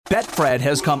Betfred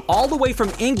has come all the way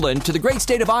from England to the great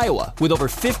state of Iowa with over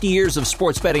 50 years of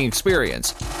sports betting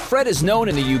experience. Fred is known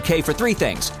in the UK for three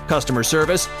things: customer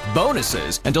service,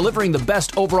 bonuses, and delivering the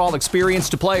best overall experience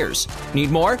to players.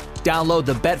 Need more? Download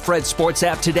the Betfred Sports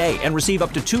app today and receive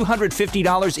up to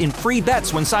 $250 in free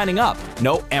bets when signing up.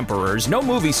 No emperors, no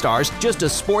movie stars, just a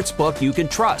sports book you can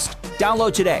trust.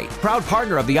 Download today. Proud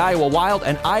partner of the Iowa Wild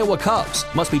and Iowa Cubs.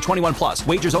 Must be 21 plus.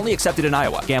 Wagers only accepted in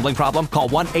Iowa. Gambling problem? Call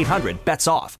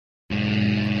 1-800-BETS-OFF.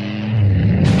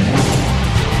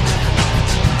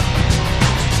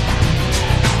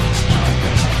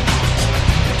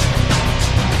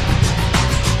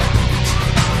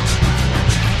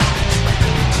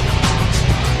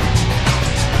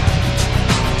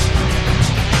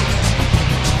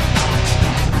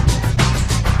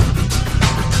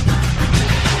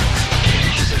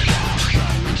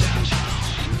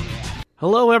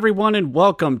 Hello, everyone, and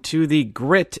welcome to the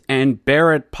Grit and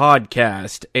Bear It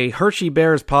podcast, a Hershey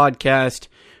Bears podcast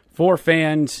for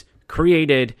fans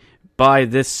created by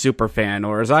this superfan,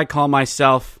 or as I call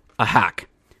myself, a hack.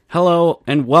 Hello,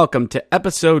 and welcome to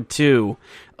episode 2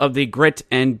 of the Grit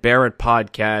and Bear It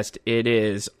podcast. It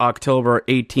is October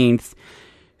 18th,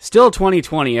 still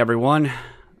 2020, everyone,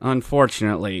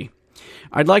 unfortunately.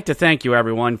 I'd like to thank you,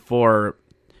 everyone, for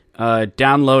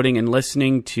downloading and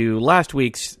listening to last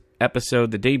week's episode,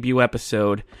 the debut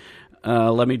episode.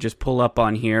 Let me just pull up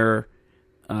on here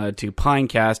to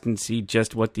Pinecast and see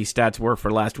just what the stats were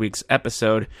for last week's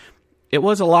episode. It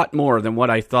was a lot more than what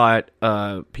I thought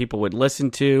people would listen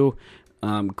to.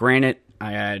 Granted,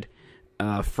 I had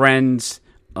friends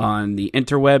on the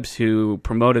interwebs who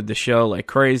promoted the show like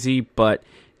crazy, but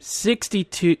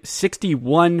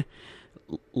 61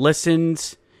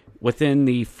 listens within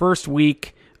the first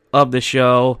week of the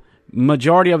show.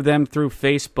 Majority of them through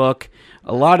Facebook,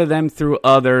 a lot of them through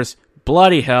others.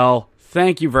 Bloody hell,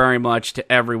 thank you very much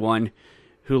to everyone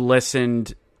who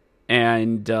listened,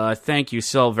 and thank you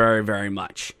so very, very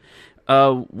much.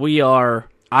 I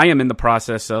am in the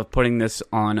process of putting this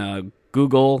on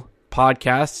Google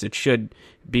Podcasts. It should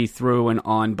be through and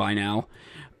on by now.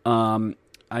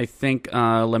 I think,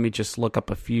 let me just look up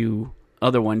a few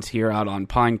other ones here out on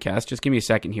Pinecast. Just give me a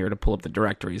second here to pull up the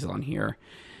directories on here.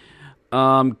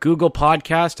 Google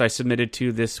Podcast I submitted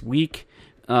to this week,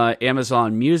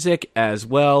 Amazon Music as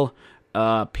well,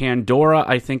 Pandora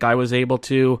I think I was able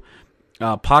to,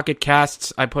 Pocket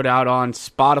Casts I put out on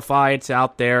Spotify, it's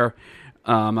out there.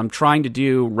 I'm trying to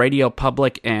do Radio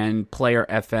Public and Player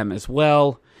FM as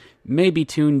well, maybe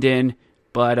Tuned In,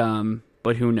 but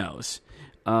who knows.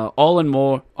 All in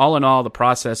all, the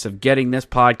process of getting this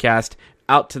podcast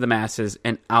out to the masses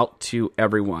and out to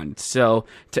everyone. So,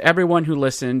 to everyone who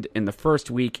listened in the first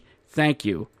week, thank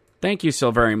you. Thank you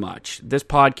so very much. This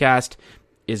podcast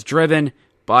is driven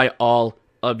by all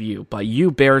of you, by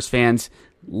you Bears fans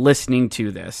listening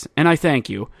to this. And I thank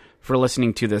you for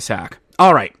listening to this hack.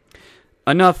 All right,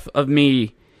 enough of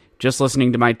me just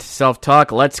listening to myself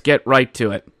talk. Let's get right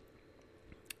to it.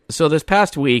 So this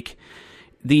past week,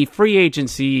 the free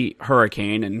agency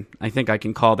hurricane, and I think I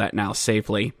can call that now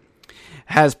safely,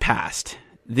 has passed.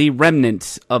 The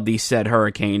remnants of the said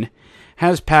hurricane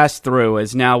has passed through,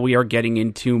 as now we are getting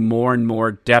into more and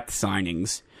more depth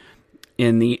signings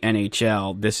in the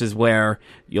NHL. This is where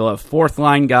you'll have fourth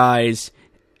line guys,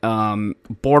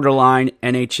 borderline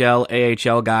NHL,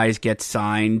 AHL guys get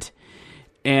signed,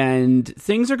 and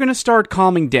things are going to start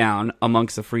calming down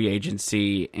amongst the free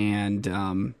agency,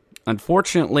 and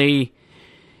unfortunately,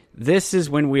 this is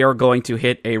when we are going to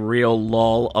hit a real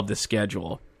lull of the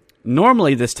schedule.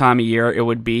 Normally this time of year, it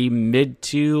would be mid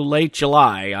to late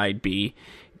July. I'd be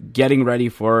getting ready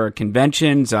for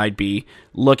conventions. I'd be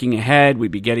looking ahead. We'd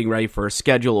be getting ready for a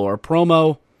schedule or a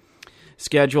promo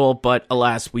schedule, but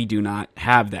alas, we do not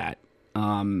have that.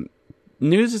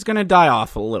 News is going to die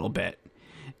off a little bit.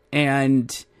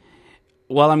 And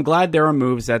while I'm glad there are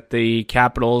moves that the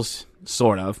Capitals,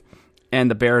 sort of,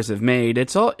 and the Bears have made,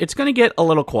 it's going to get a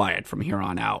little quiet from here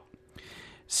on out.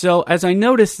 So as I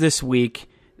noticed this week,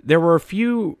 there were a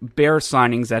few Bear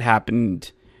signings that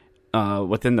happened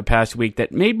within the past week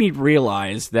that made me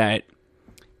realize that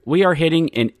we are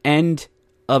hitting an end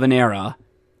of an era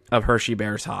of Hershey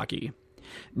Bears hockey.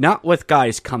 Not with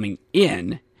guys coming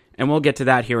in, and we'll get to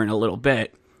that here in a little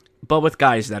bit, but with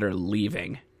guys that are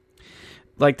leaving.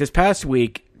 Like this past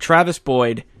week, Travis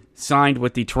Boyd signed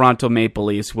with the Toronto Maple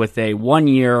Leafs with a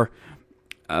one-year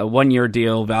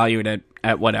deal valued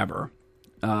at whatever.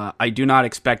 I do not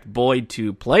expect Boyd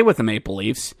to play with the Maple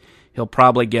Leafs. He'll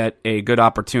probably get a good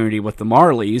opportunity with the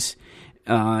Marlies,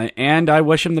 and I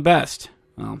wish him the best.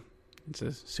 Well, It's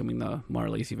assuming the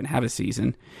Marlies even have a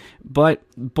season. But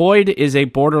Boyd is a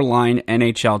borderline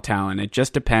NHL talent. It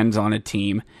just depends on a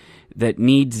team that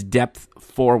needs depth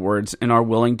forwards and are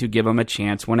willing to give him a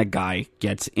chance when a guy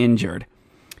gets injured.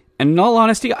 And in all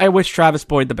honesty, I wish Travis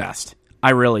Boyd the best.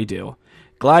 I really do.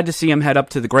 Glad to see him head up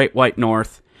to the Great White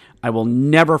North. I will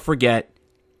never forget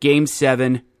Game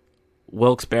 7,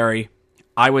 Wilkes-Barre.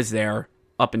 I was there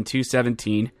up in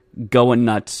 217, going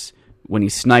nuts when he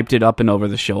sniped it up and over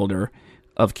the shoulder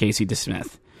of Casey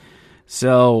DeSmith.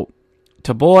 So,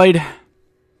 to Boyd,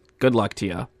 good luck to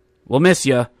you. We'll miss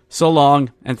you. So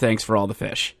long, and thanks for all the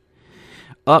fish.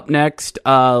 Up next,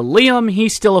 Liam,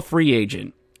 he's still a free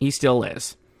agent. He still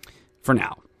is, for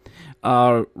now.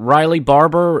 Riley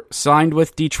Barber signed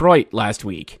with Detroit last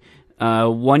week.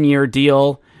 1-year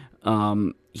deal.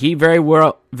 He very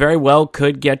well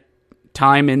could get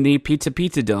time in the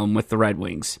Pizza Dome with the Red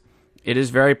Wings. It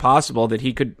is very possible that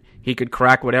he could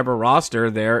crack whatever roster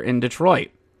there in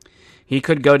Detroit. He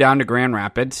could go down to Grand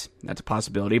Rapids. That's a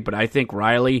possibility. But I think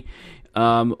Riley,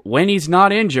 when he's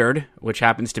not injured, which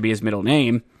happens to be his middle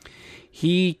name,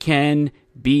 he can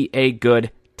be a good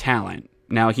talent.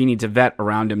 Now, he needs a vet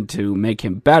around him to make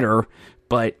him better,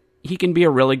 but he can be a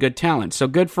really good talent. So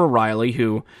good for Riley,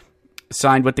 who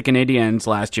signed with the Canadiens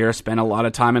last year, spent a lot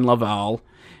of time in Laval,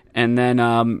 and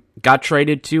then got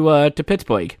traded to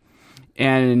Pittsburgh.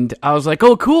 And I was like,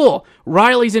 oh, cool,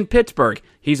 Riley's in Pittsburgh.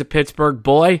 He's a Pittsburgh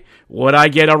boy. Would I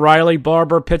get a Riley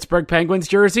Barber Pittsburgh Penguins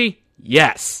jersey?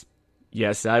 Yes.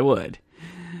 Yes, I would.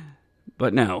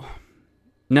 But no.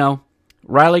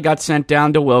 Riley got sent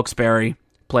down to Wilkes-Barre,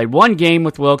 played 1 game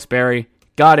with Wilkes-Barre,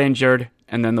 got injured,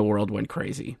 and then the world went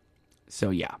crazy. So,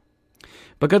 yeah.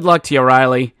 But good luck to you,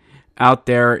 Riley, out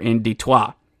there in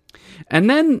Detroit. And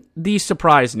then the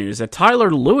surprise news that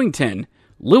Tyler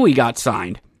Louis got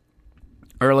signed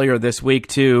earlier this week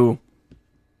to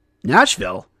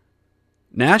Nashville.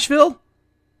 Nashville?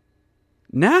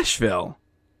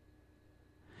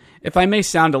 If I may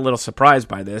sound a little surprised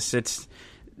by this,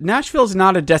 Nashville's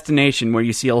not a destination where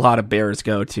you see a lot of Bears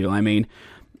go to. I mean,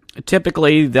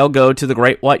 typically they'll go to the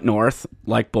Great White North,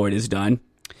 like Boyd has done.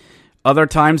 Other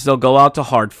times they'll go out to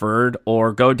Hartford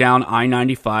or go down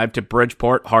I-95 to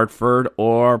Bridgeport, Hartford,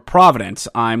 or Providence.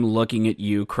 I'm looking at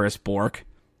you, Chris Bork,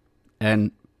 and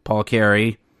Paul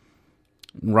Carey,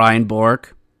 Ryan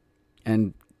Bork,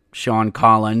 and Sean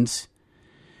Collins,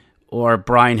 or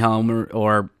Brian Helmer,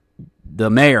 or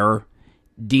the mayor,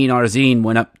 Dean Arzine,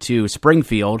 went up to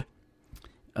Springfield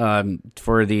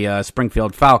for the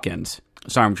Springfield Falcons.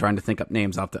 Sorry, I'm trying to think up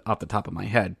names off the top of my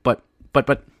head, but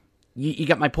you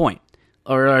get my point.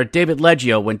 Or David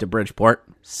Leggio went to Bridgeport,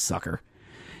 sucker.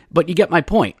 But you get my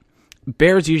point.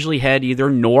 Bears usually head either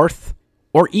north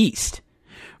or east.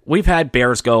 We've had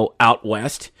Bears go out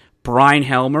west. Brian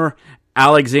Helmer,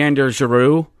 Alexander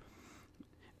Giroux,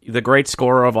 the great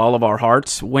scorer of all of our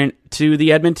hearts, went to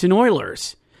the Edmonton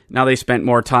Oilers. Now they spent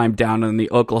more time down in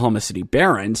the Oklahoma City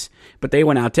Barons, but they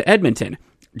went out to Edmonton.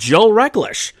 Joe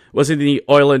Recklish was in the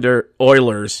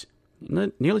Oilers,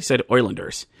 nearly said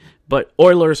Oilanders, but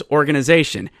Oilers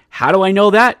organization. How do I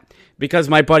know that? Because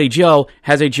my buddy Joe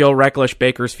has a Joe Recklish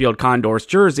Bakersfield Condors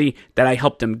jersey that I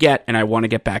helped him get, and I want to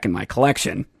get back in my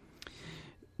collection.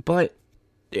 But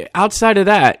outside of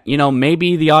that,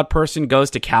 maybe the odd person goes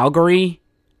to Calgary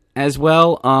as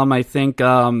well. I think,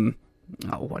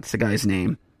 what's the guy's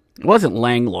name? It wasn't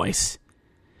Langlois.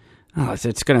 Oh,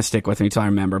 it's going to stick with me till I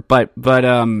remember. But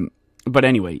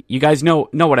anyway, you guys know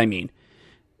what I mean.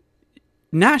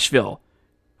 Nashville.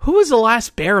 Who was the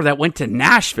last Bear that went to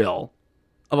Nashville,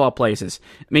 of all places?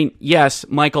 I mean, yes,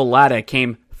 Michael Latta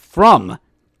came from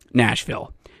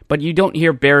Nashville, but you don't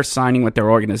hear Bears signing with their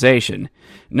organization.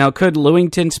 Now, could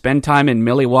Lewington spend time in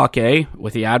Milwaukee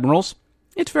with the Admirals?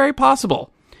 It's very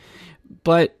possible.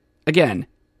 But, again,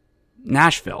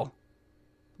 Nashville.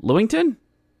 Lewington?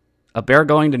 A Bear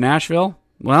going to Nashville?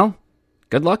 Well,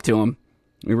 good luck to him.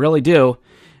 We really do.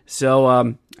 So,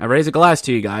 I raise a glass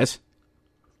to you guys.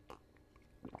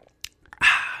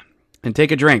 And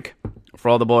take a drink for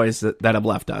all the boys that have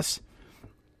left us.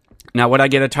 Now, would I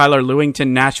get a Tyler Lewington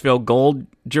Nashville Gold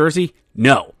jersey?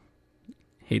 No.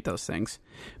 Hate those things.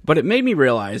 But it made me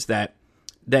realize that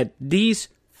these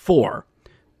 4,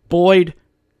 Boyd,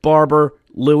 Barber,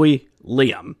 Louis,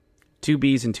 Liam, 2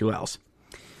 B's and 2 L's,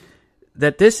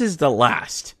 that this is the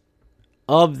last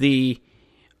of the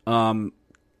late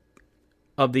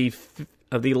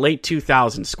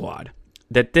 2000s squad.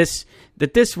 That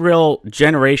this real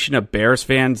generation of Bears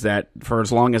fans that for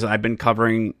as long as I've been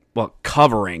covering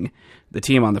the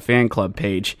team on the fan club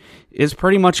page is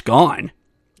pretty much gone,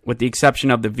 with the exception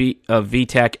of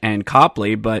Vitek and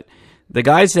Copley. But The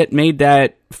guys that made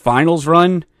that finals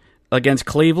run against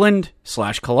Cleveland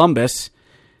 / Columbus,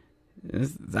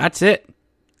 that's it.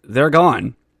 They're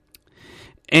gone.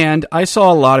 And I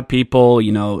saw a lot of people,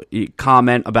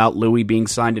 comment about Louis being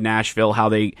signed to Nashville, how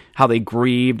they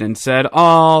grieved and said,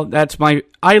 "Oh,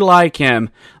 I like him.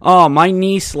 Oh, my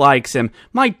niece likes him.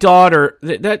 My daughter's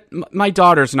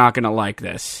not going to like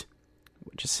this,"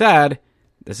 which is sad.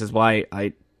 This is why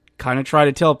I kind of try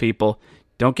to tell people,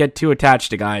 don't get too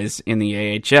attached to guys in the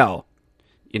AHL.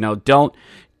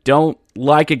 Don't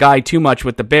like a guy too much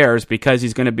with the Bears because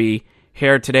he's going to be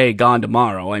here today, gone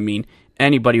tomorrow. I mean,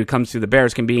 anybody who comes through the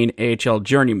Bears can be an AHL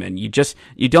journeyman. You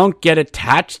don't get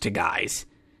attached to guys.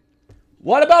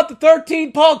 What about the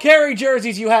 13 Paul Carey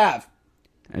jerseys you have?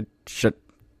 Shut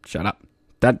up.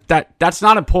 That's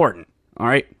not important, all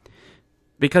right?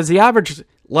 Because the average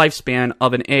lifespan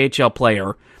of an AHL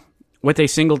player with a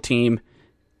single team,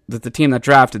 the team that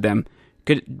drafted them,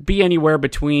 could be anywhere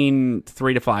between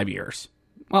 3 to 5 years.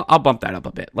 Well, I'll bump that up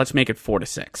a bit. Let's make it 4 to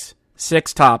 6.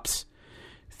 6 tops,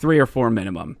 3 or 4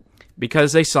 minimum.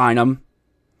 Because they sign them,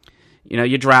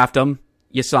 you draft them,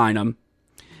 you sign them,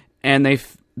 and they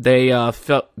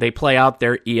play out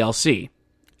their ELC,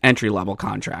 entry-level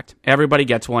contract. Everybody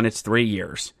gets one. It's 3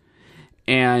 years.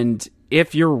 And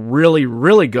if you're really,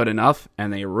 really good enough,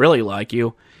 and they really like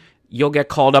you, you'll get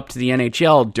called up to the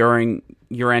NHL during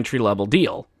your entry-level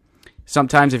deal.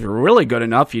 Sometimes if you're really good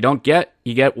enough, you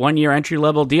get 1 year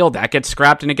entry-level deal. That gets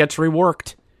scrapped and it gets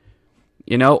reworked.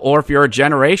 Or if you're a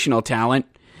generational talent,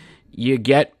 you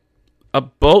get a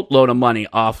boatload of money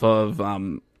off of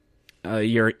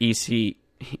your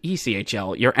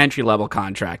ECHL, your entry-level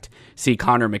contract. See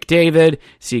Connor McDavid,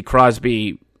 see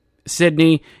Crosby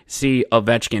Sidney, see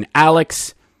Ovechkin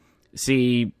Alex,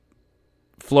 see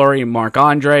Fleury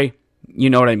Marc-Andre, you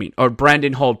know what I mean. Or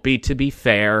Brendan Holtby, to be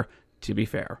fair.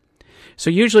 So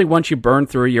usually once you burn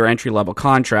through your entry-level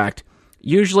contract,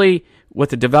 usually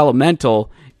with the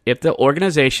developmental, if the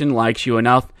organization likes you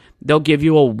enough, they'll give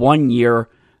you a 1 year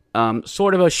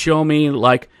sort of a show me,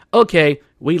 like, okay,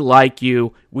 we like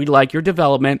you, we like your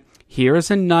development,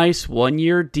 here's a nice 1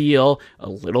 year deal, a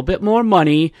little bit more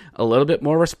money, a little bit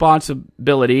more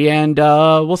responsibility, and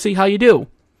we'll see how you do.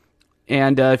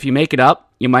 And if you make it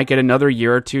up, you might get another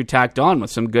year or two tacked on with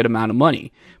some good amount of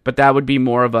money. But that would be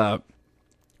more of a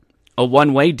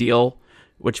one-way deal,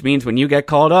 which means when you get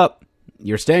called up,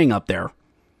 you're staying up there.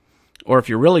 Or if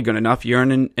you're really good enough, you're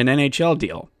in an NHL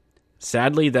deal.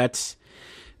 Sadly, that's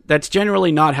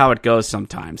generally not how it goes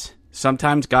sometimes.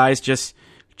 Sometimes guys just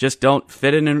don't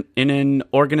fit in an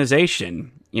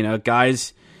organization.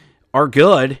 Guys are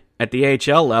good at the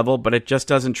AHL level, but it just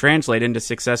doesn't translate into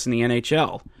success in the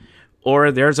NHL.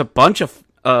 Or there's a bunch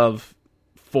of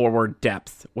forward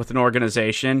depth with an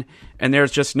organization, and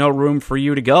there's just no room for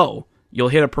you to go. You'll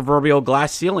hit a proverbial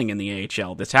glass ceiling in the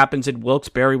AHL. This happens in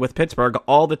Wilkes-Barre with Pittsburgh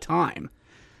all the time.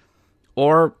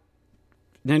 Or,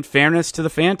 in fairness to the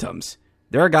Phantoms,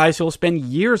 there are guys who will spend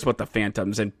years with the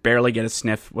Phantoms and barely get a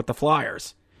sniff with the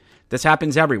Flyers. This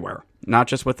happens everywhere, not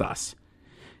just with us.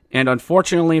 And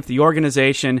unfortunately, if the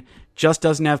organization just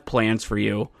doesn't have plans for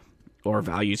you, or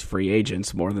values free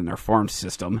agents more than their farm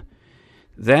system,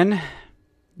 then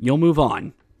you'll move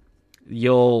on.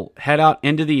 You'll head out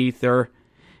into the ether,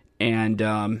 and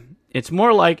it's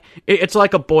more like it's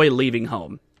like a boy leaving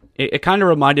home. It kind of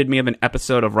reminded me of an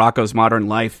episode of Rocko's Modern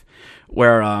Life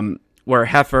where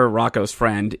Heifer, Rocco's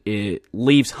friend,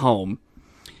 leaves home,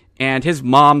 and his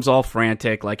mom's all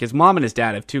frantic. Like, his mom and his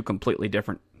dad have two completely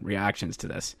different reactions to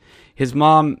this. His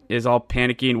mom is all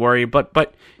panicky and worried,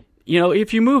 but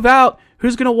if you move out,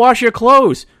 who's going to wash your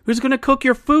clothes? Who's going to cook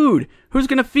your food? Who's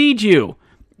going to feed you?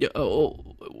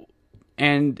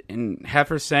 And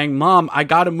Heifer's saying, Mom, I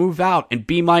got to move out and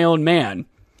be my own man.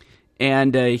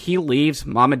 And he leaves.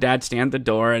 Mom and Dad stand at the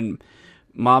door, and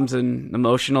Mom's an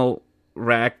emotional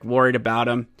wreck, worried about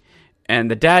him. And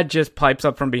the dad just pipes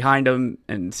up from behind him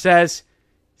and says,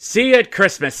 "See you at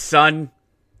Christmas, son."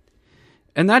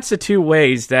 And that's the two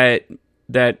ways that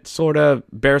sort of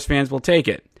Bears fans will take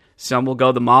it. Some will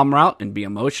go the mom route and be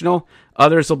emotional.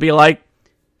 Others will be like,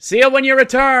 "See you when you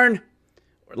return."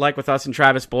 Like with us and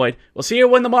Travis Boyd, "We'll see you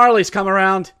when the Marlies come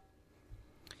around."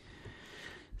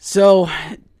 So,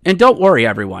 and don't worry,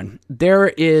 everyone.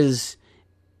 There's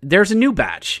a new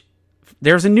batch.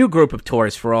 There's a new group of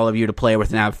tours for all of you to play with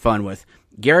and have fun with.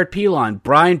 Garrett Pilon,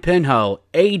 Brian Pinho,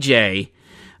 AJ,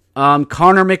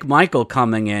 Connor McMichael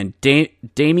coming in,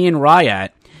 Damian Ryat,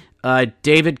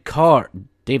 David Carr,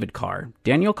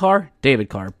 Daniel Carr, David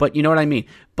Carr, but you know what I mean.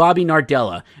 Bobby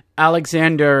Nardella,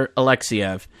 Alexander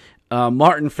Alexiev,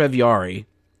 Martin Feviari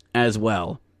as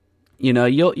well.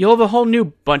 you'll have a whole new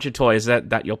bunch of toys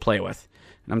that you'll play with.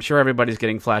 And I'm sure everybody's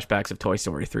getting flashbacks of Toy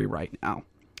Story 3 right now.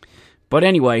 But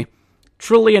anyway,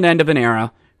 truly an end of an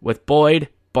era with Boyd,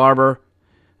 Barber,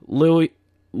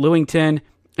 Lewington,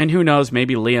 and who knows,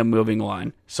 maybe Liam moving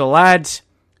on. So lads,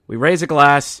 we raise a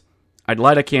glass. I'd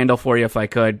light a candle for you if I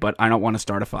could, but I don't want to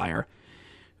start a fire.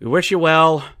 We wish you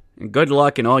well, and good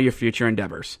luck in all your future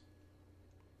endeavors.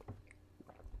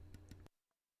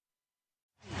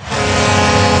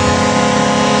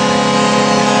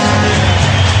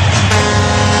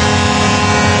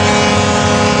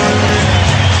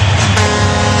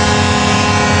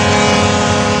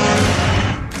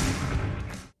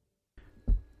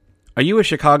 Are you a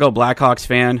Chicago Blackhawks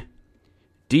fan?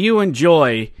 Do you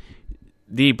enjoy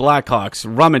the Blackhawks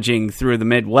rummaging through the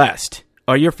Midwest?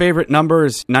 Are your favorite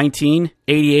numbers 19,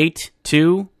 88,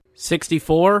 2,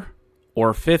 64,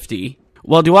 or 50?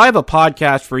 Well, do I have a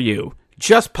podcast for you?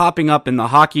 Just popping up in the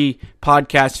hockey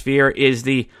podcast sphere is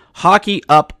the Hawkey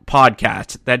UP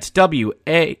POdcast. That's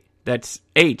Hawkey.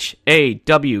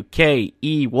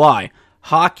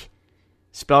 Hawk,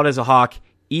 spelled as a hawk,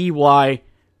 EY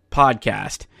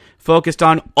podcast. Focused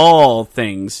on all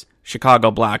things Chicago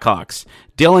Blackhawks.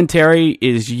 Dylan Terry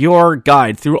is your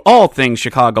guide through all things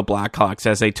Chicago Blackhawks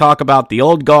as they talk about the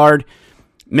old guard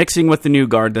mixing with the new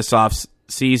guard this off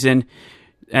season.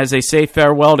 As they say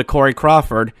farewell to Corey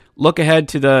Crawford, look ahead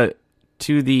to the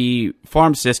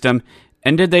farm system,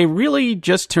 and did they really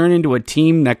just turn into a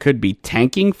team that could be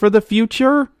tanking for the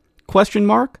future? ?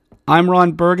 I'm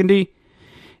Ron Burgundy.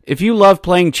 If you love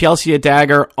playing Chelsea a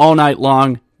dagger all night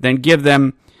long, then give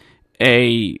them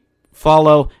a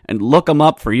follow and look them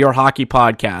up for your hockey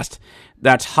podcast.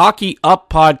 That's Hawkey UP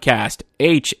POdcast.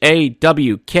 HAWKEY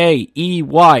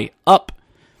UP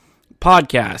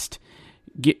POdcast.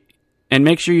 And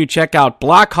make sure you check out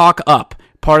Blackhawk UP,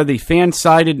 part of the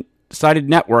fan-sided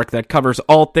network that covers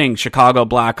all things Chicago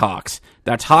Blackhawks.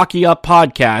 That's Hawkey UP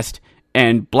POdcast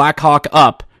and Blackhawk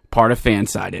UP, part of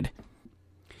Fansided.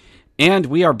 And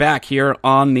we are back here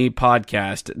on the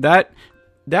podcast. That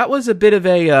was a bit of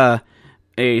a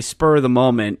spur of the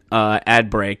moment ad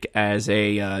break as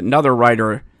another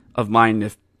writer of mine,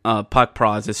 Puck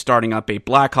Pros, is starting up a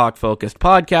Blackhawk focused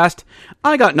podcast.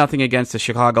 I got nothing against the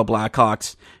Chicago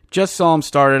Blackhawks. Just saw them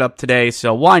started up today,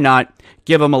 so why not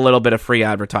give them a little bit of free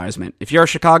advertisement? If you're a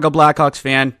Chicago Blackhawks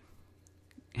fan,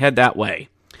 head that way.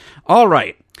 All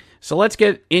right, so let's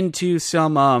get into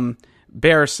some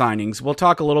Bears signings. We'll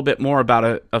talk a little bit more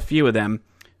about a few of them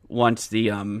once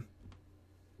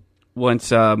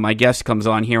my guest comes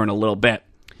on here in a little bit.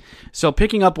 So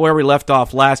picking up where we left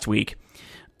off last week,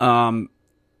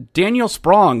 Daniel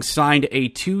Sprong signed a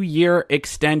 2-year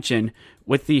extension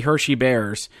with the Hershey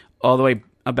Bears all the way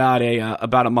about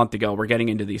a month ago. We're getting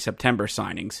into the September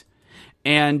signings.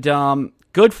 And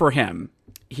good for him.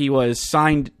 He was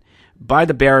signed by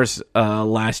the Bears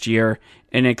last year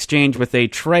in exchange with a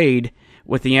trade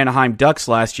with the Anaheim Ducks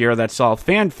last year that saw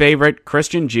fan favorite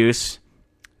Christian Juice.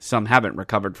 Some haven't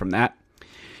recovered from that.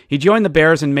 He joined the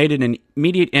Bears and made an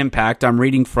immediate impact. I'm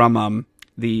reading from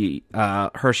the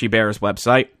Hershey Bears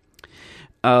website.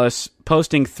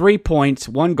 Posting 3 points,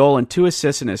 1 goal, and 2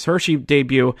 assists in his Hershey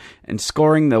debut and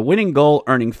scoring the winning goal,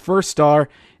 earning first star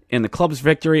in the club's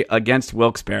victory against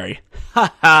Wilkes-Barre.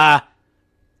 Ha ha!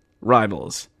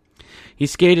 Rivals. He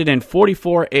skated in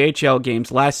 44 AHL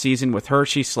games last season with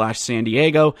Hershey/San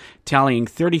Diego, tallying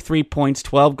 33 points,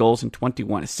 12 goals, and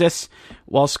 21 assists,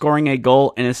 while scoring a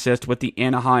goal and assist with the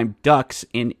Anaheim Ducks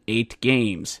in 8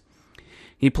 games.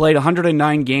 He played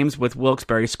 109 games with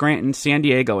Wilkes-Barre, Scranton, San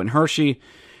Diego, and Hershey.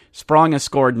 Sprong has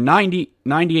scored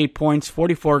 98 points,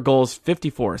 44 goals,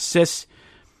 54 assists.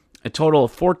 A total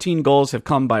of 14 goals have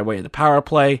come by way of the power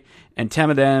play, and 10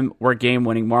 of them were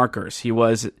game-winning markers. He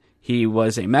was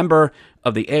a member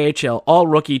of the AHL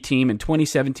All-Rookie team in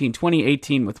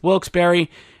 2017-2018 with Wilkes-Barre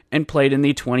and played in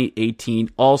the 2018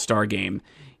 All-Star Game.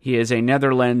 He is a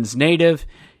Netherlands native.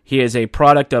 He is a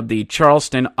product of the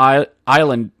Charleston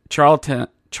Islanders,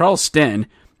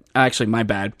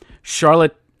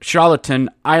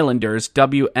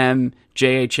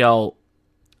 WMJHL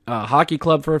hockey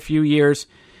club for a few years,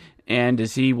 and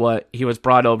he was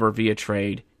brought over via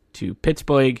trade to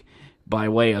Pittsburgh by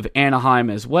way of Anaheim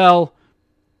as well,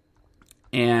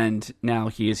 and now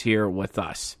he is here with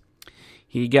us.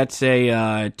 He gets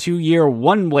a 2-year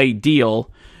one-way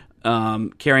deal,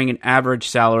 carrying an average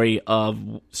salary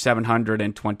of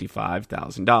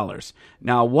 $725,000.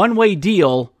 Now, a one-way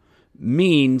deal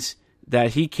means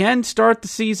that he can start the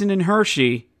season in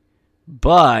Hershey,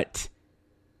 but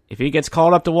if he gets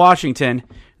called up to Washington,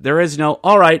 there is no,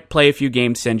 all right, play a few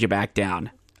games, send you back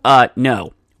down.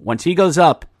 No. Once he goes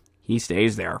up, he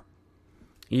stays there.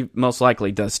 He most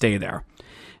likely does stay there.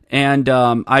 And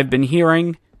I've been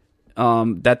hearing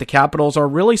that the Capitals are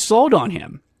really sold on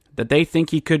him, that they think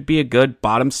he could be a good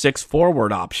bottom six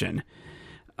forward option.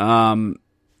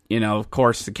 Of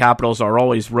course, the Capitals are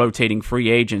always rotating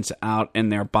free agents out in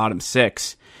their bottom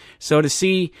six. So to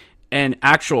see an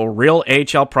actual real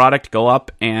AHL product go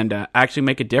up and actually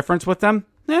make a difference with them,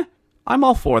 I'm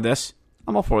all for this.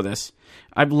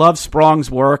 I love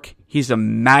Sprong's work. He's a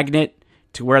magnet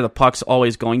to where the puck's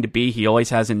always going to be. He always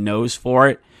has a nose for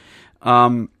it.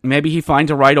 Maybe he finds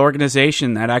a right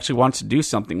organization that actually wants to do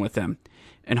something with him.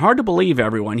 And hard to believe,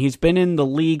 everyone. He's been in the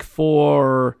league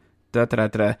for...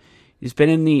 He's been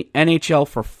in the NHL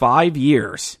for 5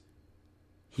 years.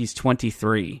 He's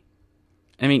 23.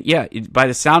 I mean, yeah, by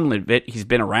the sound of it, he's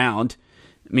been around.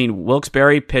 I mean,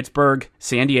 Wilkes-Barre, Pittsburgh,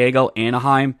 San Diego,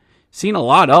 Anaheim. Seen a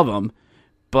lot of them,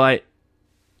 but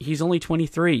he's only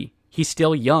 23. He's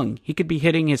still young. He could be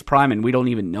hitting his prime, and we don't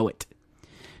even know it.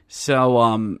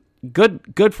 So,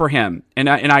 good for him, and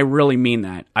I really mean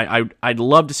that. I'd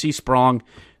love to see Sprong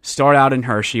start out in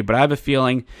Hershey, but I have a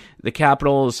feeling the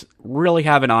Capitals really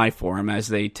have an eye for him, as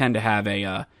they tend to have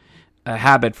a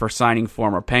habit for signing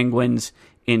former Penguins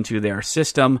into their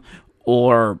system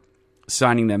or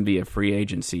signing them via free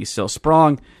agency. So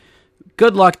Sprong,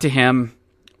 good luck to him.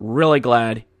 Really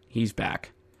glad he's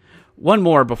back. One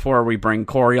more before we bring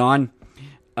Corey on.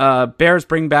 Bears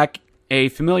bring back a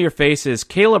familiar face as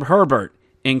Caleb Herbert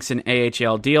inks an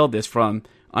AHL deal. This from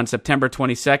on September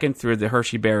 22nd through the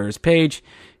Hershey Bears page.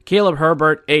 Caleb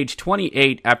Herbert, age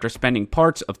 28, after spending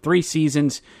parts of 3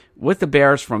 seasons with the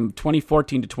Bears from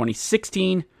 2014 to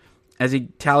 2016, as he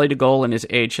tallied a goal in his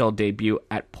AHL debut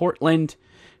at Portland,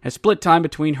 has split time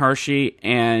between Hershey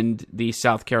and the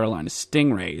South Carolina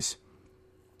Stingrays.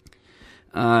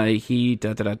 He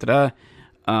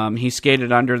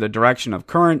skated under the direction of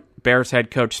current Bears head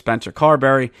coach Spencer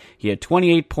Carberry. He had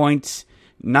 28 points,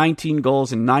 19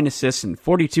 goals, and 9 assists in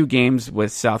 42 games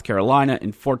with South Carolina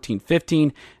in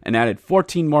 14-15, and added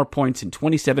 14 more points in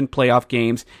 27 playoff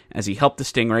games as he helped the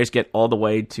Stingrays get all the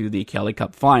way to the Kelly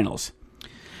Cup Finals.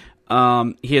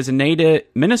 He is a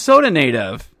Minnesota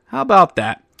native. How about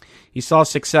that? He saw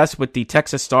success with the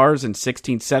Texas Stars in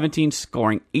 16-17,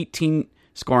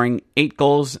 scoring 8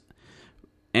 goals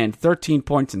and 13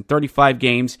 points in 35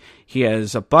 games. He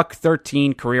has a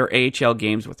 .113 career AHL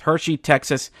games with Hershey,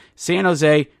 Texas, San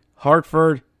Jose,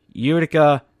 Hartford,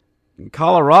 Utica, and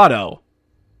Colorado.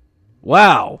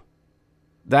 Wow.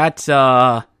 That's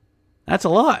a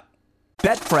lot.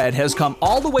 Betfred has come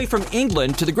all the way from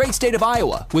England to the great state of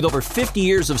Iowa with over 50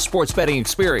 years of sports betting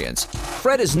experience.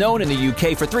 Fred is known in the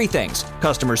UK for 3 things: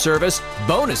 customer service,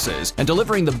 bonuses, and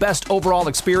delivering the best overall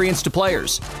experience to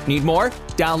players. Need more?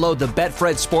 Download the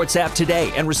Betfred Sports app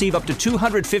today and receive up to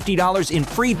 $250 in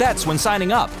free bets when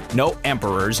signing up. No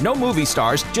emperors, no movie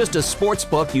stars, just a sports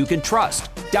book you can trust.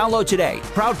 Download today.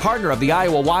 Proud partner of the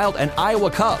Iowa Wild and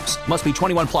Iowa Cubs. Must be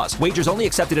 21 plus. Wagers only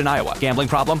accepted in Iowa. Gambling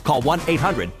problem? Call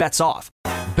 1-800-BETS-OFF.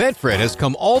 Betfred has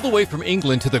come all the way from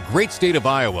England to the great state of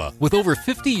Iowa. With over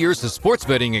 50 years of sports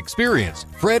betting experience,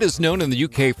 Fred is known in the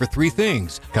UK for 3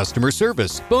 things: customer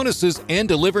service, bonuses, and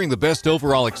delivering the best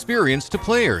overall experience to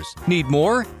players. Need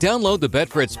more? Download the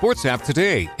Betfred Sports app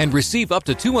today and receive up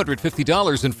to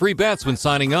 $250 in free bets when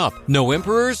signing up. No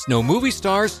emperors, no movie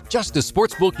stars, just a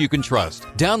sportsbook you can trust.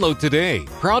 Download today.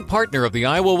 Proud partner of the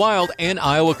Iowa Wild and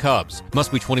Iowa Cubs.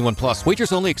 Must be 21 plus.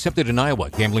 Wagers only accepted in Iowa.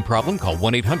 Gambling problem? Call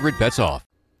 1-800-BETS-OFF.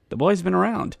 The boy's been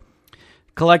around,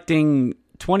 collecting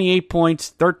 28 points,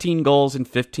 13 goals, and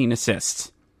 15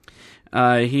 assists.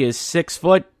 He is 6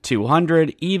 foot,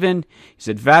 200 even. He's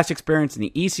had vast experience in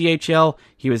the ECHL.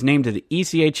 He was named to the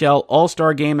ECHL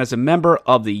All-Star Game as a member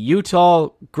of the Utah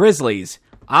Grizzlies.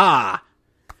 The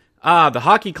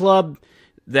hockey club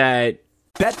that...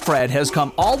 Betfred has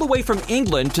come all the way from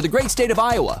England to the great state of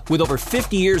Iowa with over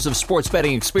 50 years of sports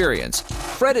betting experience.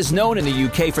 Fred is known in the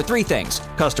UK for 3 things: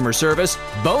 customer service,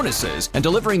 bonuses, and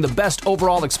delivering the best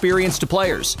overall experience to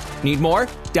players. Need more?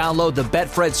 Download the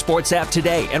Betfred Sports app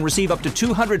today and receive up to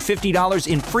 $250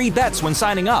 in free bets when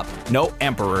signing up. No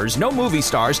emperors, no movie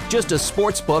stars, just a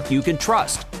sports book you can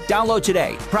trust. Download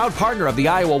today. Proud partner of the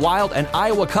Iowa Wild and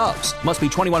Iowa Cubs. Must be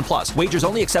 21 plus. Wagers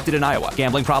only accepted in Iowa.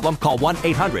 Gambling problem? Call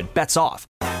 1-800-BETS-OFF.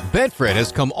 Betfred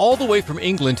has come all the way from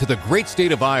England to the great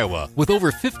state of Iowa. With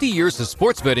over 50 years of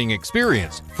sports betting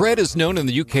experience, Fred is known in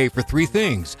the UK for three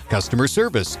things: customer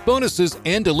service, bonuses,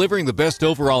 and delivering the best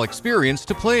overall experience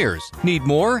to players. Need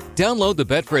more? Download the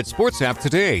Betfred Sports app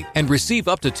today and receive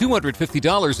up to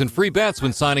 $250 in free bets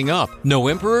when signing up. No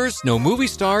emperors, no movie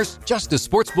stars, just a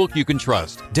sportsbook you can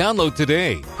trust. Download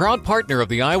today. Proud partner of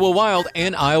the Iowa Wild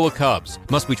and Iowa Cubs.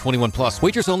 Must be 21 plus.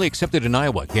 Wagers only accepted in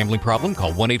Iowa. Gambling problem?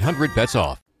 Call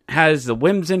 1-800-BETS-OFF. Has the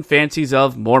whims and fancies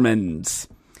of Mormons.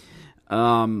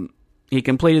 He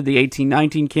completed the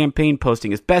 18-19 campaign,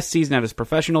 posting his best season of his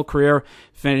professional career,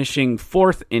 finishing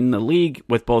fourth in the league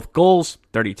with both goals,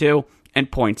 32, and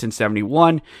points in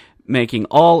 71, making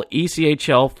all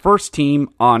ECHL first team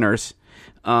honors.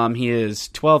 He has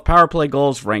 12 power play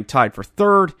goals, ranked tied for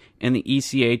third in the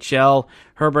ECHL.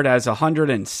 Herbert has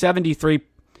 173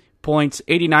 points,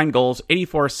 89 goals,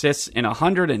 84 assists in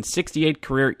 168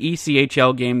 career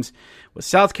ECHL games with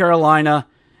South Carolina,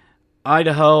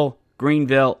 Idaho,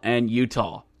 Greenville, and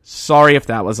Utah. Sorry if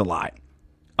that was a lot.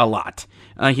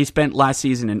 He spent last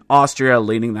season in Austria,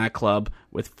 leading that club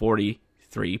with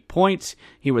 43 points.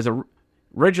 He was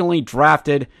originally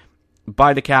drafted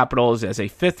by the Capitals as a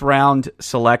fifth-round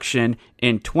selection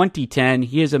in 2010.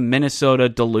 He is a Minnesota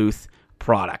Duluth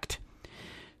product.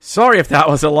 Sorry if that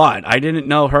was a lot. I didn't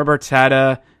know Herbert's had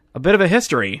a bit of a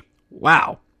history.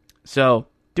 Wow. So,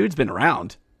 dude's been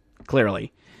around,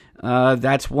 clearly.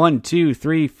 That's 6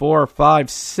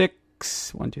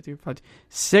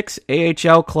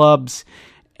 AHL clubs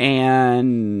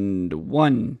and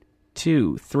 4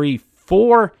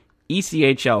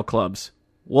 ECHL clubs.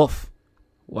 Woof.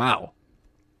 Wow.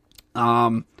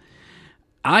 I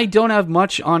don't have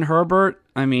much on Herbert.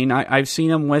 I mean, I've seen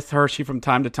him with Hershey from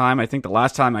time to time. I think the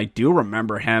last time I do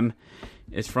remember him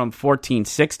is from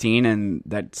 14-16, and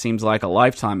that seems like a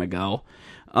lifetime ago.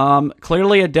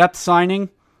 Clearly a depth signing.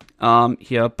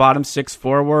 He a bottom six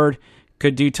forward,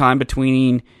 could do time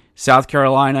between South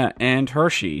Carolina and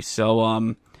Hershey.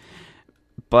 So,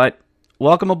 but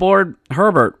welcome aboard,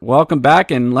 Herbert. Welcome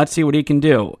back, and let's see what he can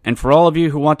do. And for all of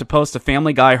you who want to post the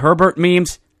Family Guy Herbert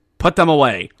memes, put them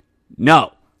away.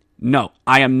 No,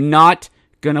 I am not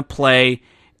going to play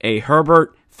a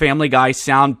Herbert Family Guy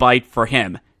soundbite for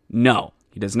him. No,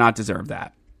 he does not deserve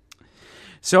that.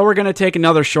 So we're going to take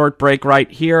another short break right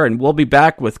here, and we'll be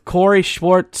back with Corey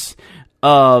Swartz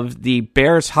of the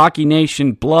Bears Hockey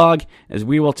Nation blog, as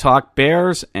we will talk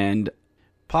Bears and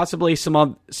possibly some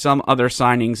other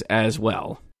signings as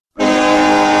well.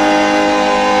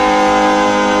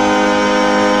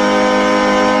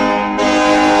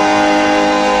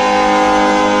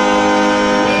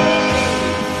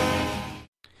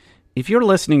 If you're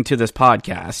listening to this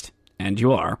podcast, and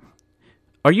you are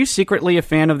you secretly a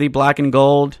fan of the black and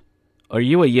gold? Are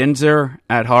you a Yinzer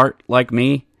at heart like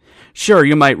me? Sure,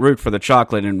 you might root for the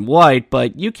chocolate and white,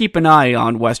 but you keep an eye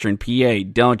on Western PA,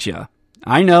 don't you?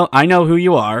 I know who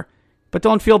you are, but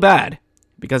don't feel bad,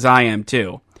 because I am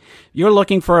too. You're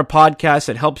looking for a podcast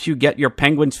that helps you get your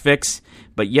Penguins fix,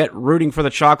 but yet rooting for the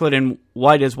chocolate and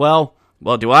white as well?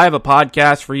 Well, do I have a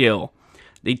podcast for you?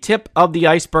 The Tip of the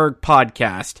Iceberg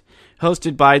podcast,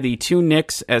 hosted by the two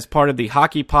Nicks as part of the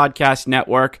Hockey Podcast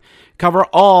Network, cover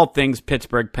all things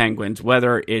Pittsburgh Penguins,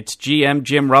 whether it's GM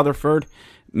Jim Rutherford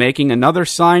making another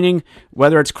signing,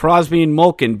 whether it's Crosby and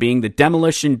Malkin being the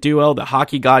demolition duo the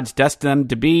hockey gods destined them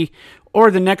to be, or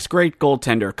the next great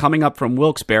goaltender coming up from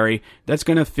Wilkes-Barre that's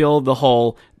going to fill the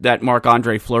hole that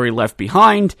Marc-Andre Fleury left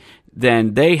behind,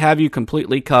 then they have you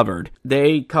completely covered.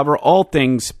 They cover all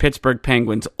things Pittsburgh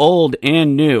Penguins, old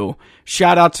and new,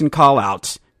 shout-outs and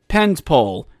call-outs, Pens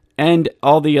poll, and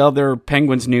all the other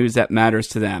Penguins news that matters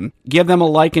to them. Give them a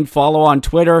like and follow on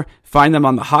Twitter. Find them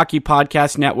on the Hockey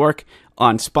Podcast Network,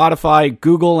 on Spotify,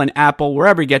 Google, and Apple,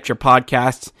 wherever you get your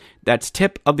podcasts. That's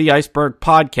Tip of the Iceberg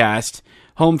Podcast,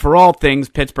 home for all things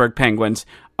Pittsburgh Penguins,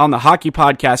 on the Hockey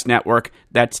Podcast Network.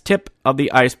 That's Tip of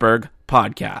the Iceberg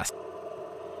Podcast.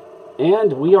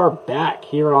 And we are back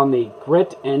here on the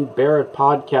Grit and Bear It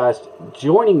podcast.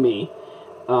 Joining me,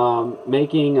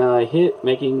 making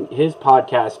his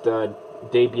podcast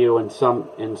debut in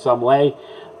some way.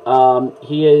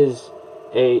 He is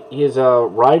a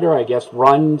writer, I guess,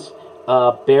 runs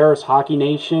Bears Hockey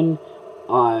Nation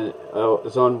on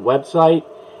his own website.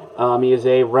 He is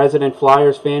a resident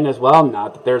Flyers fan as well.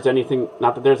 Not that there's anything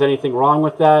wrong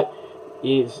with that.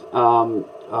 He's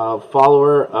a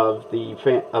follower of the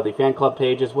fan club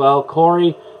page as well.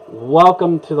 Corey,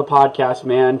 welcome to the podcast,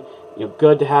 man.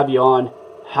 Good to have you on.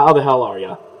 How the hell are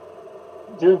you?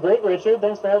 Doing great, Richard.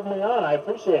 Thanks for having me on. I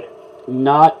appreciate it.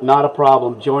 Not a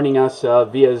problem. Joining us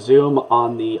via Zoom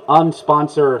on the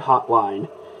unsponsored hotline.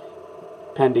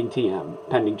 pending TM,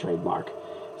 pending trademark.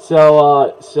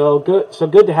 So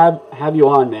good to have you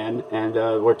on, man. And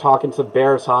we're talking some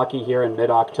Bears hockey here in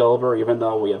mid-October, even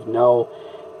though we have no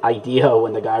idea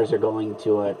when the guys are going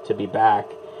to be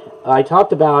back. I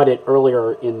talked about it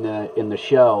earlier in the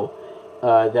show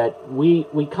that we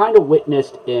kind of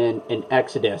witnessed an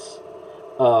exodus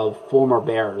of former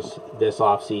Bears this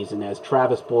offseason as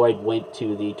Travis Boyd went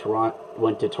to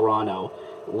Toronto.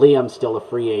 Liam's still a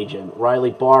free agent.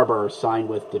 Riley Barber signed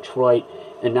with Detroit,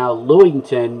 and now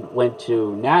Lewington went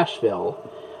to Nashville.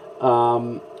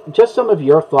 Just some of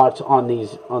your thoughts on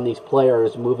these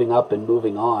players moving up and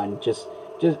moving on. Just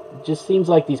seems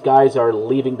like these guys are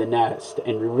leaving the nest,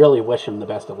 and we really wish them the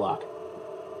best of luck.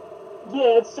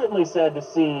 Yeah, it's certainly sad to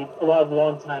see a lot of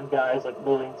longtime guys like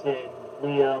Lewington,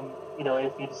 Liam.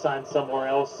 If he signs somewhere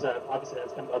else, obviously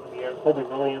that's kind of up in the air. Colby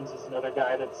Williams is another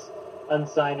guy that's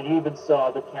unsigned, and you even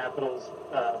saw the Capitals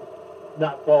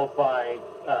not qualify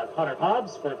Connor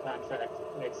Hobbs for a contract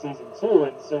next season too.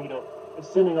 And so,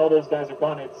 assuming all those guys are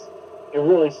gone, it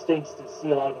really stinks to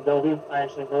see a lot of them go. I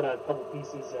actually wrote a couple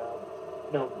pieces,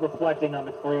 reflecting on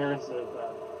the careers of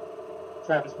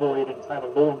Travis Boyd and Tyler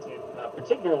Lewington,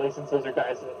 particularly since those are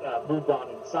guys that moved on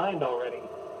and signed already.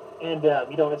 And,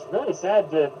 it's really sad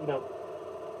to,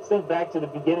 think back to the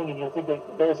beginning and think that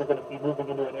the Bears are going to be moving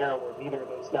into an era where neither of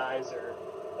those guys are,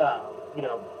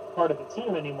 part of the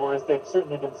team anymore, as they've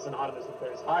certainly been synonymous with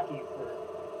Bears hockey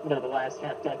for, the last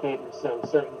half decade or so,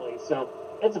 certainly. So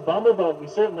it's a bummer, but we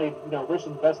certainly, wish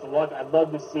them the best of luck. I'd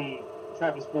love to see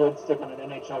Travis Boyd stick on an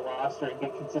NHL roster and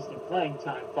get consistent playing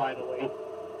time finally,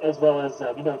 as well as,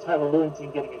 Tyler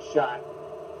Lewington getting a shot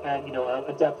at,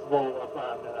 a depth role up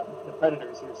on the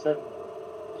Predators here, certainly.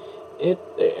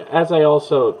 As I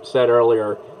also said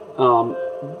earlier,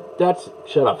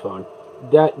 shut up, phone.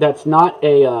 That's not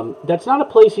a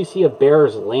place you see a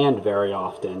Bears land very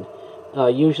often.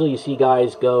 Usually you see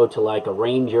guys go to like a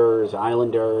Rangers,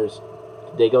 Islanders,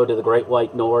 they go to the Great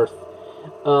White North,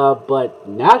 but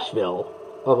Nashville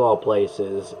of all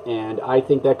places, and I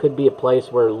think that could be a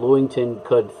place where Lewington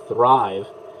could thrive,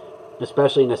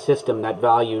 especially in a system that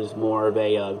values more of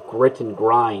a grit and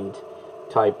grind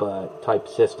type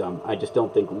system. I just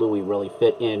don't think Louis really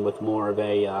fit in with more of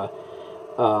a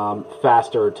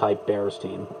faster type Bears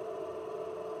team.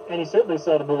 And you certainly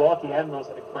saw the Milwaukee Admirals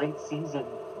had a great season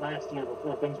last year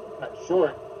before things were cut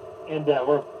short. And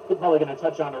we're probably going to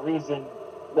touch on a reason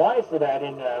why for that.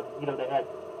 And, they had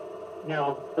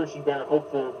now Hershey Bear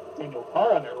hopeful Daniel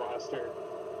Carr on their roster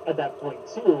at that point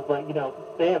too. But,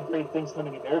 they have great things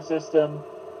coming in their system.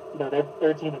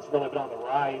 Their team has really been on the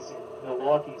rise in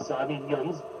Milwaukee. So, I mean,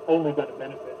 he's only going to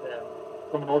benefit them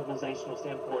from an organizational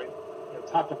standpoint,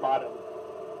 top to bottom.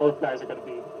 Both guys are going to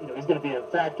be, he's going to be a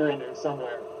factor in there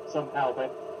somewhere, somehow.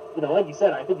 But, like you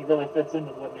said, I think he really fits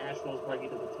into what Nashville's bringing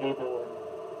to the table. And,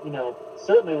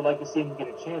 certainly would like to see him get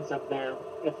a chance up there,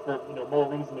 if for, more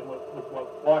reason than with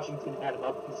what Washington had him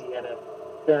up, because he had a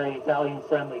very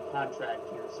value-friendly contract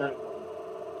here, certainly.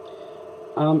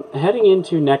 Heading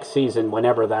into next season,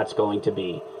 whenever that's going to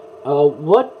be,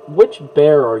 which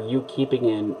Bear are you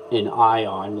keeping an eye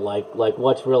on? Like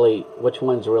which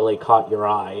one's really caught your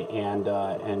eye,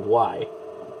 and why?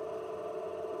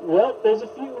 Well, there's a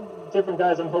few different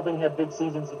guys I'm hoping have big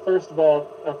seasons. First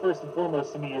and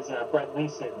foremost to me is Brett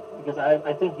Leeson, because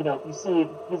I think, you see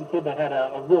he's a kid that had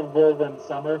a real whirlwind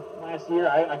summer last year.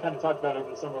 I kind of talked about it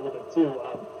over the summer a little bit too.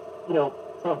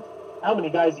 From how many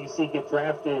guys do you see get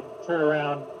drafted, turn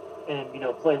around and,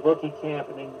 play rookie camp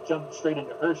and then jump straight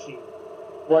into Hershey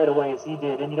right away as he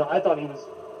did. And, I thought he was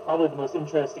probably the most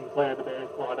interesting player the Bears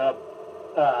brought up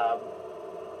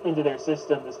into their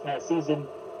system this past season.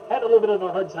 Had a little bit of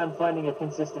a hard time finding a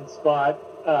consistent spot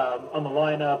on the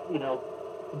lineup,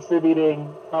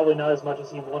 contributing probably not as much as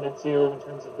he wanted to in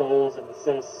terms of goals and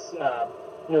assists.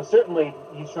 Certainly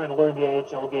he's trying to learn the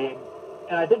AHL game,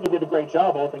 and I think he did a great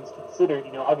job, all things considered.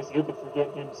 Obviously who could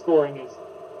forget him scoring his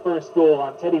first goal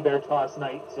on Teddy Bear Toss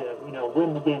night to,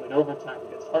 win the game in overtime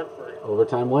against Hartford.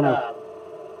 Overtime winner.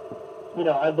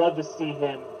 I'd love to see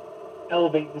him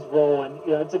elevate his role, and,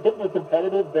 it's a definitely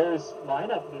competitive Bears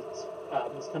lineup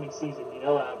this coming season.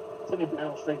 Teddy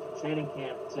Bear straight from training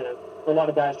camp to a lot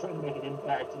of guys trying to make an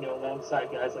impact,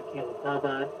 alongside guys like Caleb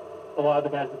Herbert, a lot of the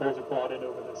guys the Bears have brought in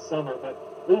over this summer. But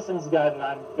Leeson's a guy that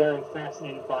I'm very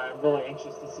fascinated by. I'm really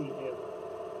anxious to see him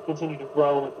continue to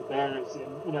grow with the Bears.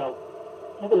 And,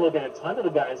 you can look at a ton of the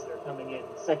guys that are coming in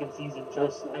second season. Joe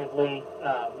Snively,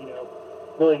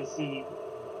 really to see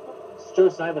Joe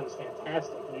Snively was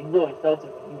fantastic. You really felt it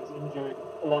when he was injured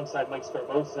alongside Mike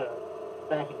Scarbosa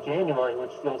back in January,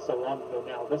 which feels so long ago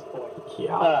now at this point.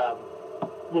 Yeah.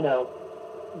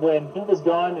 When he was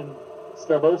gone and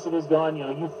Scarbosa was gone,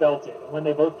 you felt it. And when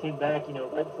they both came back,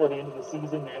 right before the end of the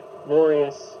season, that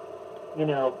glorious,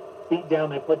 beat down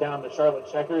they put down the Charlotte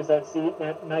Checkers that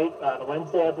night, the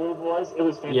Wednesday, I believe it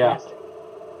was fantastic.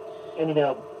 Yeah.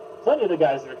 And, plenty of the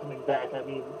guys that are coming back, I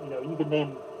mean, you could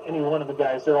name any one of the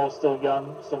guys. They're all still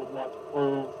young, still with a lot to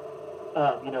prove.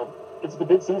 It's a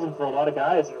big season for a lot of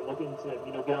guys that are looking to,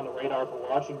 get on the radar for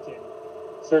Washington.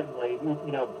 Certainly,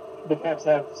 the Caps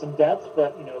have some depth,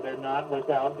 but, they're not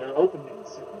without their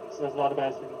openness, certainly. So there's a lot of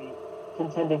guys that are going to be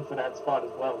contending for that spot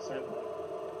as well, certainly.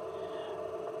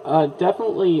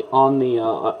 Definitely on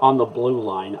the blue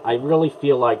line, I really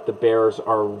feel like the Bears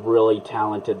are really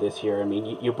talented this year. I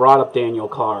mean, you brought up Daniel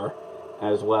Carr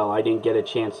as well. I didn't get a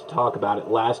chance to talk about it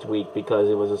last week because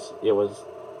it was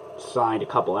signed a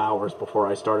couple hours before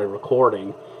I started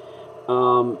recording.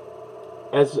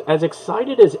 As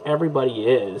excited as everybody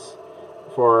is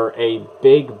for a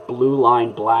big blue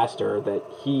line blaster that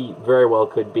he very well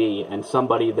could be, and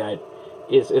somebody that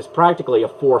is practically a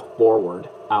fourth forward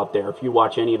out there. If you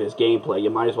watch any of his gameplay, you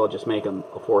might as well just make him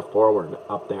a fourth forward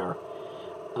up there.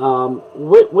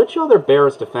 Which other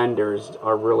Bears defenders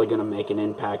are really going to make an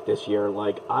impact this year?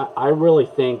 Like, I really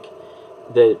think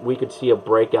that we could see a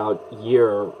breakout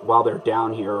year while they're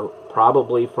down here,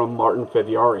 probably from Martin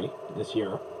Feviari this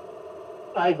year.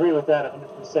 I agree with that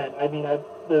 100%. I mean,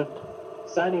 the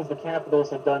signings the Capitals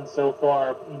have done so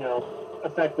far,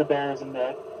 affect the Bears in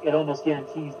that it almost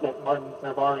guarantees that Martin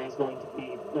Feviari is going to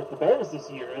be with the Bears this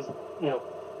year,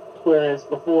 whereas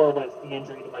before was the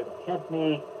injury to Michael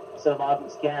Kempney, some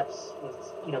obvious gaps with,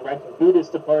 Radko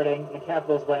Gudas departing. The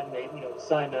Capitals went and they,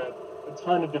 signed a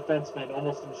ton of defensemen,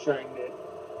 almost ensuring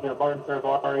that, Martin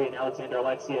Feviari and Alexander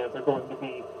Alexiev are going to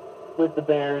be with the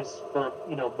Bears for,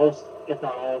 most, if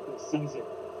not all, of the season.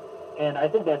 And I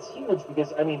think that's huge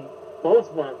because, I mean,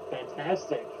 both were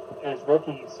fantastic as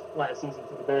rookies last season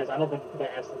for the Bears. I don't think you could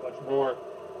ask for much more,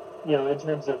 in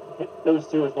terms of those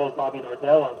two as well as Bobby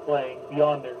Nardella playing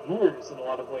beyond their years in a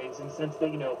lot of ways. And since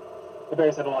they, the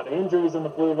Bears had a lot of injuries on the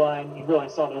blue line, you really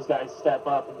saw those guys step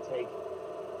up and take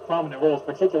prominent roles,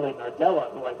 particularly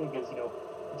Nardella, who I think is,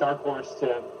 dark horse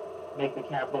to make the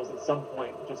Capitals at some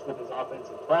point just with his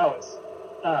offensive prowess.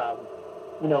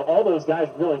 All those guys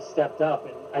really stepped up,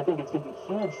 and I think it's going to be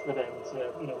huge for them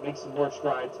to, make some more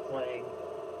strides playing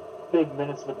big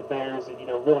minutes with the Bears and,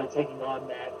 really taking on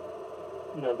that,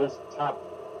 those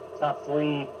top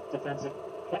three defensive,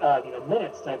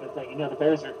 minutes type of thing. The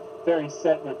Bears are very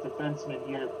set with defensemen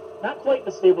here. Not quite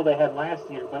the stable they had last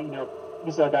year, but,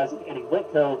 you saw guys like Eddie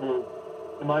Whitko, who,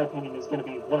 in my opinion, is going to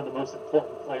be one of the most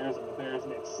important players on the Bears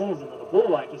next season on the blue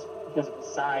line just because of the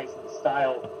size and the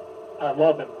style. I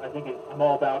love him. I think I'm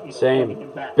all about bringing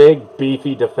him back. Big,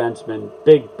 beefy defenseman,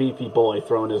 big, beefy boy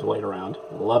throwing his weight around.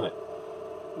 Love it.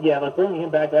 Yeah, but bringing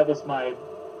him back, that was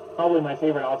probably my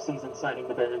favorite offseason signing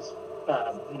the Bears,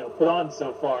 put on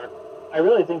so far. I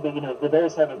really think that, the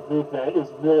Bears have a group that is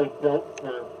really built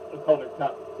for a Calder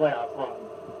Cup playoff run.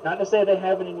 Not to say they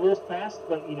haven't in years past,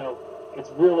 but, it's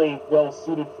really well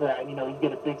suited for that. You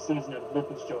get a big season of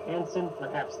Lucas Johansson,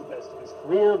 perhaps the best of his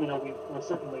career. We're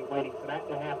certainly waiting for that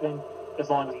to happen as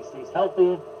long as he stays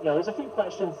healthy. There's a few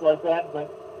questions like that,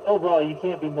 but overall, you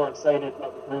can't be more excited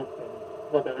about the group than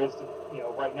what there is to,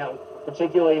 right now.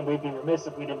 Particularly, we'd be remiss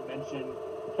if we didn't mention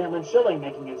Cameron Schilling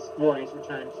making his glorious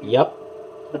return to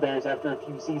the Bears after a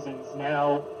few seasons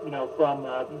now, from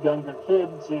a younger kid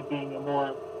to being a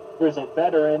more grizzled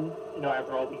veteran,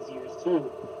 after all these years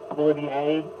too. For the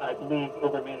A, I believe,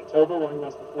 over Manitoba, where he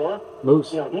was before.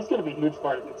 Moose. He's going to be a huge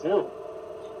part of it, too.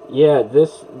 Yeah,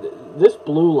 this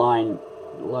blue line,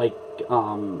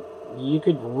 you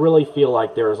could really feel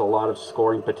like there's a lot of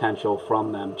scoring potential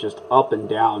from them, just up and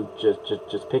down.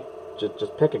 Just pick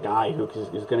a guy who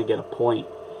is going to get a point.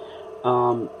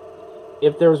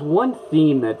 If there's one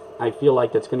theme that I feel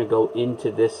like that's going to go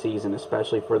into this season,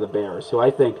 especially for the Bears, who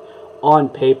I think on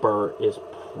paper is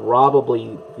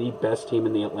probably the best team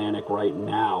in the Atlantic right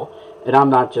now. And I'm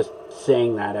not just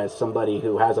saying that as somebody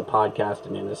who has a podcast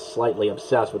and is slightly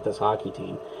obsessed with this hockey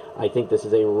team. I think this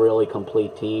is a really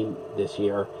complete team this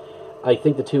year. I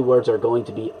think the two words are going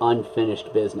to be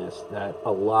unfinished business, that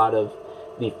a lot of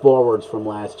the forwards from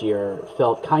last year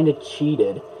felt kind of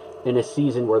cheated in a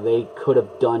season where they could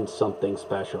have done something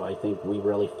special. I think we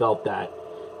really felt that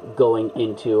going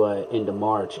into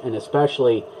March, and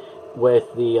especially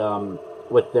with the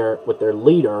with their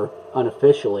leader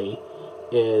unofficially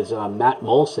is Matt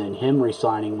Molson. Him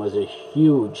re-signing was a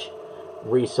huge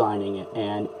re-signing,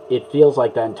 and it feels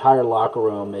like the entire locker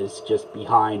room is just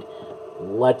behind,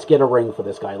 let's get a ring for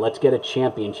this guy, let's get a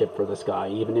championship for this guy,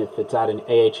 even if it's at an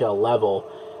AHL level.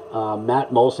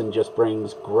 Matt Molson just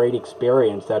brings great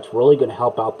experience that's really going to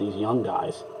help out these young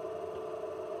guys.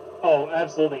 Oh,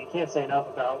 absolutely. You can't say enough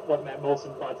about what Matt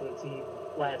Molson brought to the team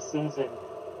last season.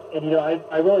 And,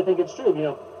 I really think it's true.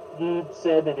 He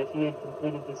said that if he had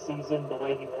completed the season the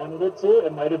way he wanted it to,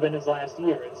 it might have been his last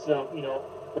year. And so,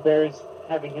 the Bears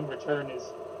having him return is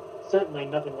certainly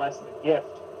nothing less than a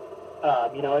gift.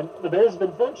 And the Bears have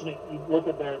been fortunate. You look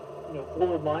at their,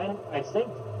 forward line, I think,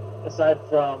 aside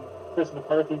from Chris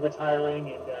McCarthy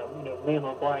retiring and, Liam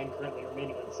O'Brien currently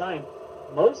remaining unsigned,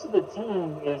 most of the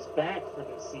team is back for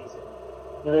this season.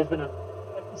 There's been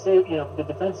the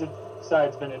defensive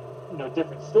side's been a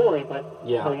different story, but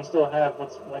you still have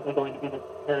what's likely going to be the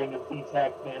pairing of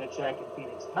Vitek, Vanacek, and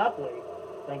Phoenix Copley,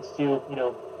 thanks to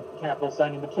Capitals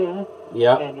signing the King.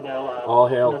 Yeah. And all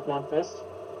hail North Lundqvist.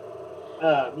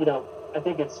 I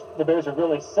think the Bears are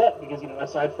really set because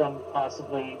aside from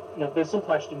possibly there's some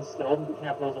questions still. The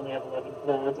Capitals only have 11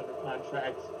 forwards under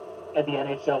contract at the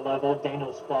NHL level.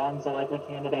 Daniel Sprong's a likely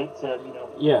candidate to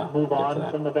move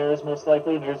on from the Bears most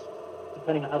likely. And there's,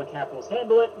 depending on how the Capitals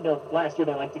handle it, last year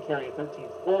they like to carry a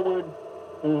 13th forward.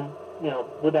 Who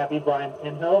would that be Brian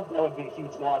Pinho? That would be a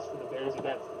huge loss for the Bears if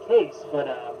that's the case. But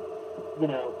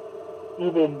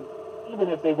even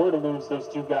if they were to lose those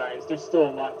two guys, there's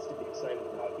still lots to be excited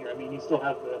about here. I mean, you still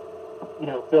have the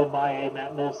Phil Maillet,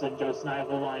 Matt Molson, Joe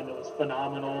Snively line that was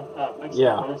phenomenal. Mike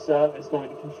Scarosa is going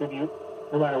to contribute.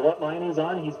 No matter what line he's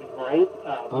on, he's been great.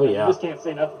 You just can't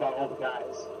say enough about all the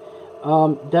guys.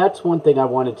 That's one thing I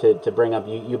wanted to bring up.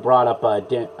 You brought up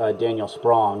Daniel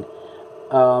Sprong.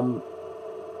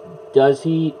 Does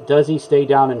he stay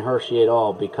down in Hershey at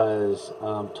all? Because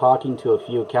talking to a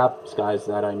few Caps guys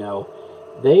that I know,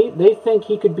 they think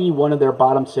he could be one of their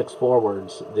bottom 6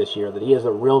 forwards this year, that he has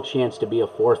a real chance to be a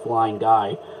 4th line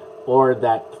guy, or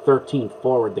that 13th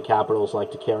forward the Capitals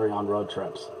like to carry on road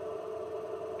trips.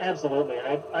 Absolutely.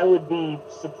 I would be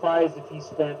surprised if he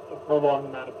spent a prolonged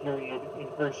amount of period in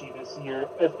Hershey this year,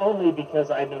 if only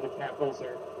because I know the Capitals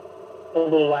are a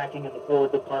little lacking in the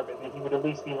forward department, and he would at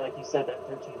least be, like you said, that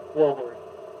 13th forward.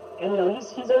 And,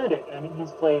 he's earned it. I mean,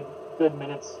 he's played good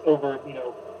minutes over,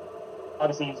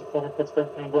 obviously he's a former Pittsburgh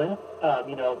Penguin.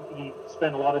 He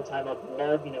spent a lot of time up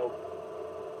there,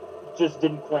 just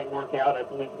didn't quite work out, I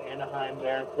believe, in Anaheim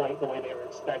there quite the way they were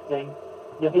expecting.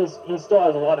 He still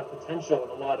has a lot of potential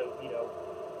and a lot of,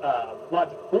 lot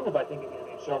to prove, I think, at the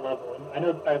NHL level. And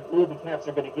I believe the Caps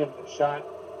are going to give him a shot,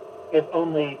 if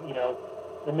only,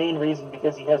 the main reason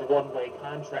because he has a one-way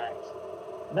contract.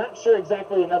 Not sure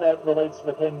exactly how that relates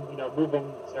with him,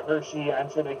 moving to Hershey. I'm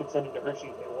sure they could send him to Hershey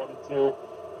if they wanted to.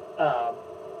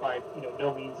 By,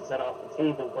 no means is that off the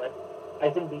table, but I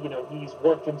think that, he's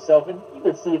worked himself, and you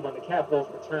could see when the Capitals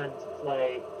returned to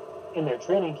play in their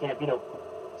training camp,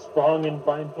 Sprong and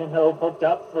Brian Pinho hooked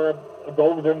up for a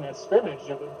goal during that scrimmage.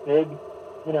 It was a big,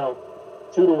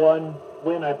 2-1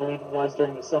 win, I believe it was,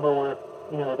 during the summer where,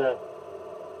 the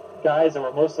guys that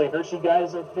were mostly Hershey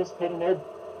guys are participating there,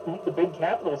 beat the big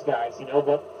Capitals guys,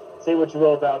 but say what you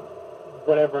will about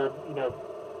whatever,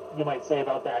 you might say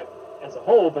about that as a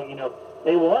whole, but,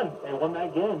 they won. They won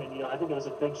that game, and, I think it was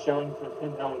a big showing for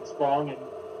Pinho and Sprong, and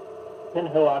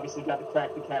Pinho obviously got to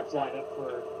crack the Caps lineup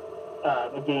for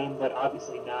a game, but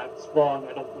obviously not. Sprong,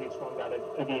 I don't believe Sprong got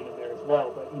a game in there as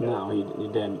well. But no, he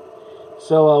didn't.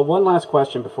 So one last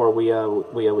question before we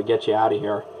get you out of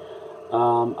here.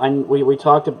 And we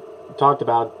talked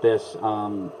about this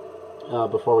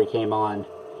before we came on.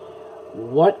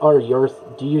 What are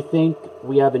do you think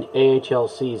we have an AHL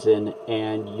season,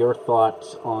 and your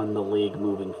thoughts on the league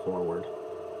moving forward?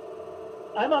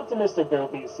 I'm optimistic there will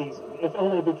be a season, if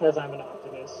only because I'm an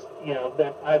optimist.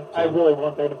 That I really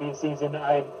want there to be a season.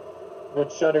 I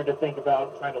would shudder to think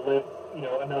about trying to live,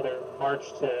 another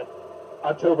March to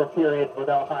October period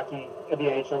without hockey at the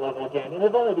AHL level again. And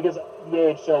if only because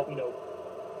the AHL,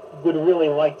 would really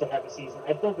like to have a season.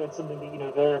 I think that's something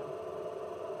that, they're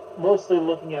mostly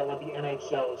looking at what the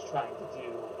NHL is trying to do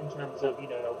in terms of,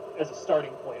 as a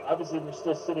starting point. Obviously, we're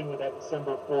still sitting with that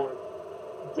December 4th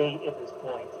date at this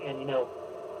point. And,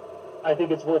 I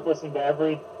think it's worth listening to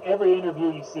every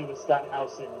interview you see with Scott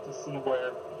Howson to see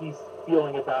where he's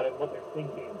feeling about it, what they're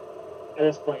thinking at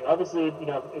this point. Obviously,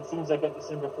 it seems like that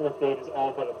December 4th date is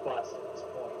all but a bust at this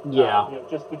point. Yeah.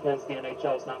 Just because the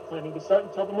NHL is not planning to start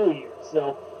until the new year.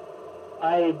 So,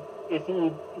 I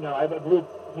believe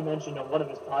he mentioned on one of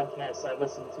his podcasts I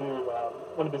listened to,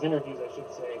 one of his interviews, I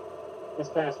should say, this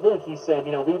past week, he said,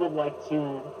 we would like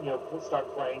to,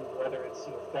 start playing, whether it's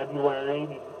February,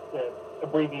 the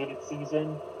abbreviated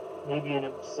season, maybe in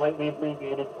a slightly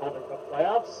abbreviated Calder Cup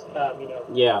playoffs,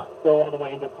 go all the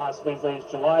way into possibly as late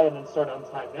as July and then start on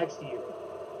time next year.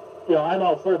 I'm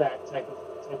all for that type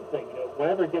of thing.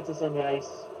 Whatever gets us on the ice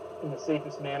in the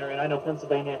safest manner. And I know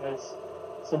Pennsylvania has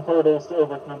some hurdles to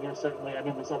overcome here, certainly. I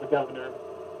mean, we saw the governor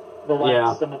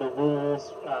relax some of the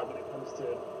rules when it comes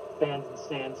to fans and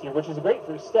stands here, which is a great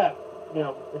first step.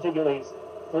 Particularly as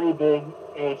 3 big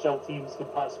AHL teams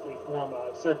could possibly form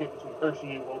a circuit between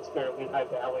Hershey, Wilkes-Barre, Lehigh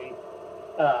Valley.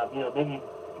 Maybe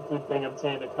include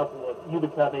Binghamton, a couple of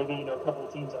Utica, maybe a couple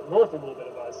of teams up north a little bit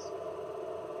of us.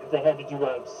 If they had to do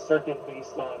a circuit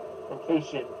based on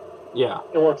location,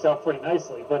 it works out pretty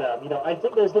nicely. But I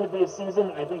think there's going to be a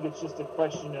season. I think it's just a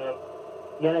question of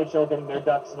the NHL getting their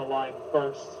ducks in a line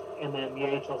first, and then the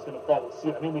AHL is going to follow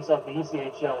suit. I mean, we saw the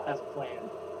ECHL has a plan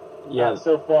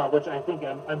so far, which I think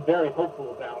I'm very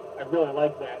hopeful about. I really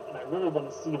like that, and I really want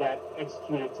to see that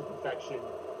executed to perfection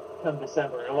come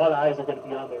December. A lot of eyes are going to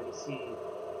be on there to see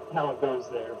how it goes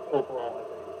there overall, I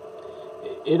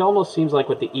think. It almost seems like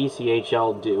what the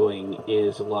ECHL doing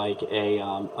is like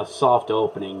a soft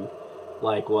opening,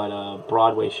 like what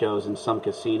Broadway shows and some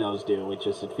casinos do. It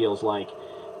feels like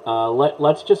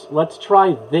let's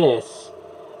try this,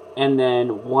 and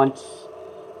then once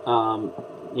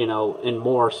in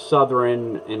more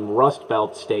southern and Rust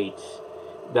Belt states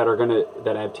that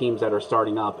have teams that are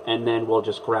starting up, and then we'll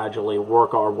just gradually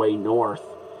work our way north.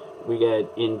 We get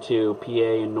into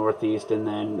PA and Northeast, and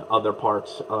then other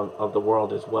parts of the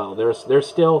world as well. There's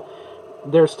still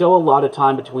a lot of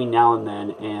time between now and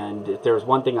then, and if there's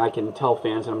one thing I can tell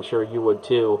fans, and I'm sure you would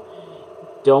too,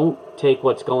 don't take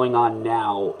what's going on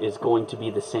now is going to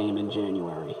be the same in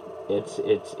January.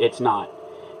 It's not.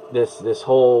 This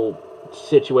whole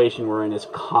situation we're in is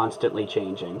constantly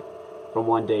changing from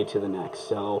one day to the next.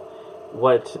 So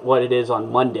what it is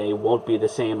on Monday won't be the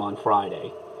same on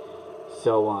Friday.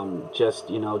 So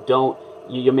don't.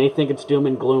 You may think it's doom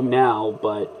and gloom now,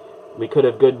 but we could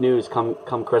have good news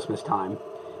come Christmas time.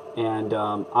 And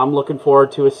I'm looking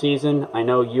forward to a season. I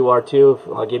know you are too.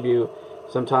 I'll give you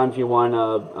sometimes you want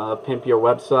to pimp your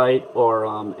website or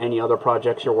any other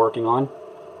projects you're working on.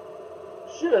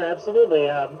 Sure, absolutely.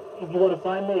 If you want to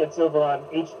find me, it's over on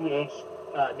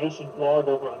HBH Nation blog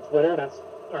over on Twitter. That's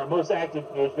our most active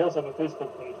page. We also have a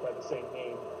Facebook page by the same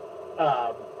name.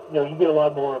 You get a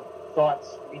lot more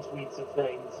thoughts, retweets of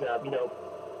things.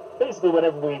 Basically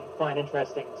whatever we find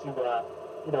interesting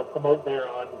to promote there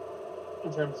on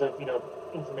in terms of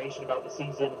information about the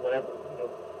season, whatever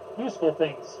useful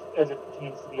things as it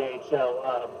pertains to the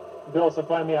AHL. You can also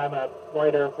find me. I'm a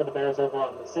writer for the Bears over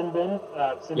on the Sinbin,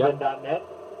 sinbin.net.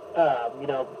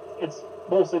 It's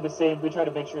mostly the same. We try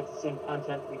to make sure it's the same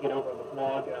content we get over on the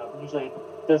blog. Usually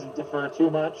it doesn't differ too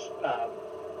much.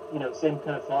 Same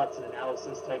kind of thoughts and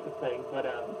analysis type of thing. But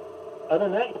other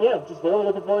than that, just really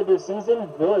looking forward to the season.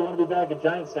 Really want to be back at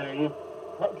Giant Center. You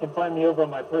can find me over on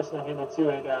my personal handle too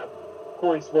at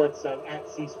Corey Swartz at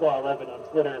CSWA11 on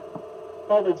Twitter.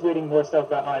 Probably tweeting more stuff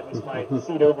about how I missed my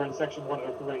seat over in Section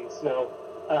 103. So,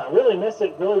 really miss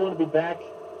it. Really want to be back.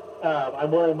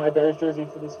 I'm wearing my Bears jersey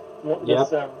for this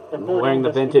recording. Wearing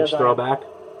the vintage throwback.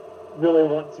 Really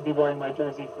want to be wearing my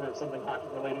jersey for something hockey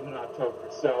related in October.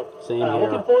 So, Same here.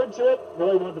 Looking forward to it.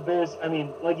 Really want the Bears. I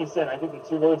mean, like you said, I think the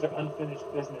 2 words are unfinished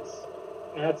business.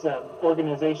 And that's an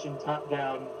organization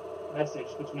top-down message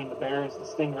between the Bears, the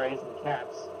Stingrays, and the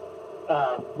Caps.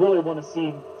 Really want to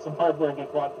see some hard work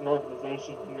get brought to the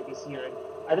organization here this year. And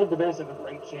I think the Bears have a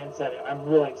great chance at it. I'm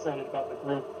really excited about the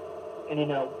group. And,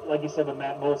 like you said, with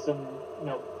Matt Molson,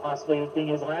 possibly it being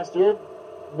his last year,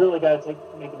 really got to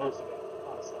make the most of it,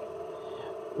 honestly.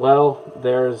 Well,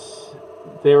 there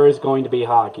is going to be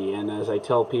hockey. And as I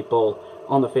tell people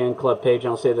on the fan club page, and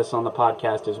I'll say this on the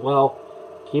podcast as well,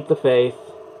 keep the faith.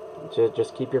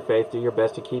 Just keep your faith. Do your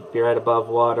best to keep your head above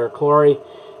water. Corey,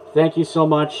 thank you so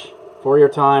much for your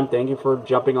time. Thank you for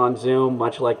jumping on Zoom,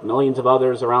 much like millions of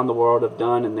others around the world have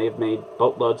done, and they've made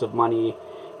boatloads of money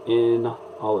in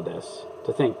all of this.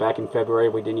 To think, back in February,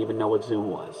 we didn't even know what Zoom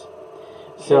was.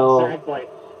 Exactly.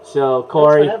 So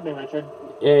Corey, thanks for having me, Richard.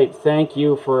 Hey, thank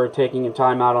you for taking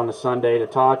time out on a Sunday to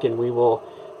talk, and we'll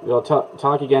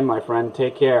talk again, my friend.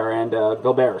 Take care, and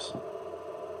go Bears.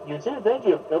 You too. Thank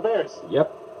you. Go Bears.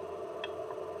 Yep.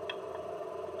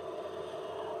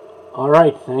 All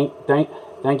right.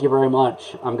 Thank you very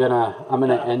much. I'm gonna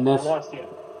end this. I lost you.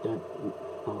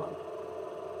 Hold on.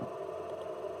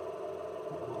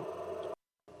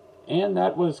 And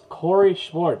that was Corey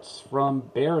Swartz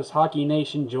from Bears Hockey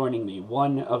Nation joining me.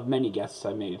 One of many guests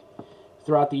I made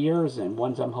throughout the years, and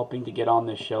ones I'm hoping to get on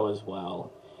this show as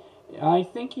well. I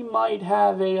think he might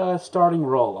have a starting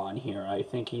role on here. I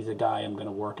think he's a guy I'm going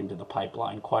to work into the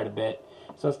pipeline quite a bit.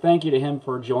 So thank you to him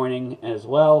for joining as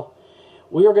well.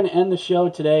 We are going to end the show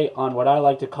today on what I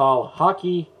like to call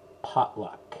Hockey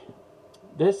Potluck.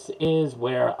 This is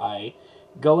where I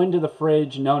go into the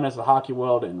fridge known as the hockey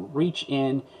world and reach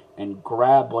in and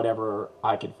grab whatever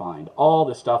I can find. All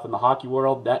the stuff in the hockey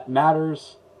world that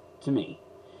matters to me.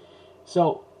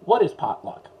 So, what is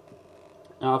potluck?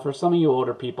 For some of you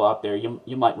older people out there,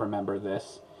 you might remember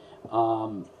this.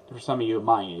 For some of you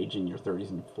my age, in your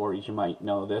 30s and 40s, you might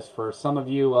know this. For some of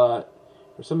you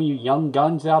young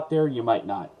guns out there, you might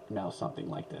not know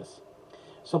something like this.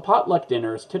 So potluck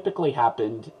dinners typically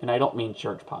happened, and I don't mean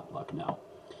church potluck, no.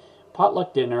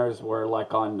 Potluck dinners were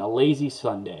like on a lazy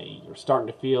Sunday. You're starting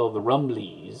to feel the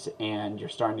rumblies, and you're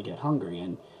starting to get hungry,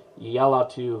 and you yell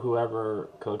out to whoever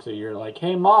cooks it. You're like,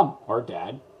 hey, Mom, or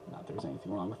Dad, not that there's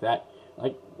anything wrong with that,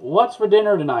 like, what's for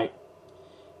dinner tonight?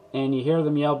 And you hear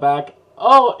them yell back,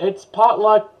 oh, it's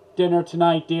potluck dinner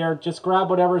tonight, dear. Just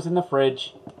grab whatever's in the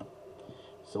fridge.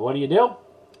 So what do?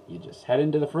 You just head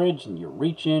into the fridge and you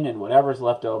reach in and whatever's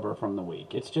left over from the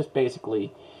week. It's just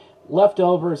basically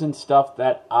leftovers and stuff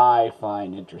that I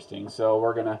find interesting. So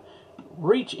we're going to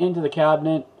reach into the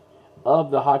cabinet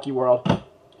of the hockey world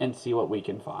and see what we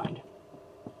can find.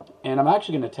 And I'm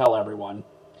actually going to tell everyone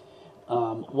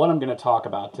what I'm going to talk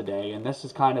about today. And this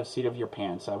is kind of seat of your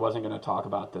pants. I wasn't going to talk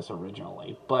about this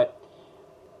originally. But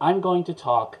I'm going to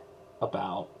talk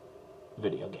about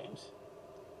video games.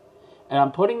 And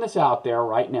I'm putting this out there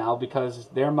right now because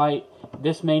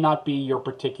this may not be your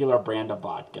particular brand of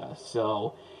vodka.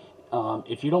 So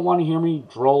if you don't want to hear me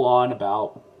droll on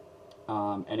about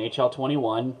NHL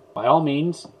 21, by all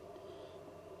means,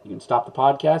 you can stop the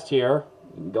podcast here.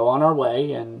 You can go on our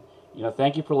way. And,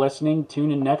 thank you for listening.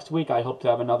 Tune in next week. I hope to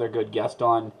have another good guest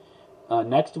on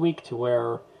next week to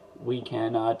where we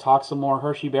can talk some more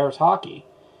Hershey Bears hockey.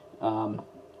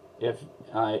 If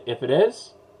it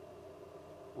is,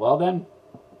 well then,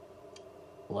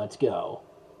 let's go.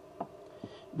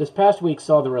 This past week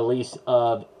saw the release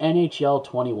of NHL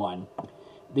 21,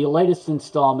 the latest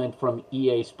installment from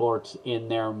EA Sports in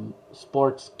their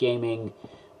sports gaming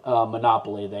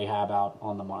monopoly they have out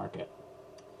on the market.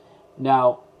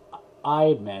 Now, I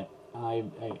admit, I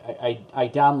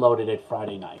downloaded it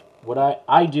Friday night.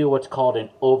 I do what's called an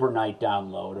overnight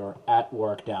download or at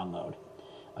work download.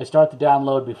 I start the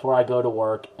download before I go to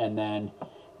work, and then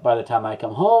by the time I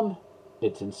come home,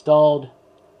 it's installed,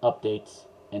 updates,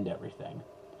 and everything.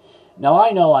 Now,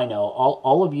 I know,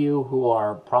 all of you who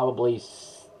are probably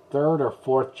third or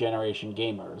fourth generation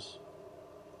gamers,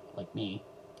 like me,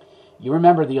 you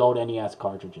remember the old NES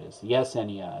cartridges, the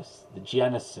SNES, the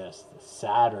Genesis, the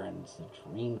Saturns, the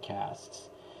Dreamcasts,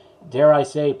 dare I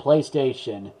say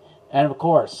PlayStation, and of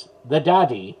course, the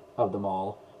daddy of them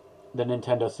all, the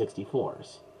Nintendo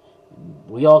 64s.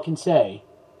 We all can say,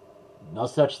 no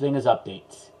such thing as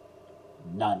updates.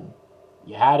 None.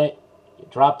 You had it, you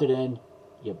dropped it in,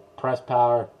 you press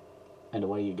power, and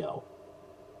away you go.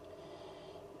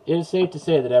 It is safe to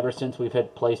say that ever since we've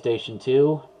hit PlayStation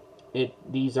 2,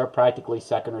 these are practically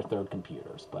second or third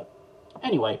computers. But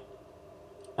anyway,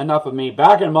 enough of me,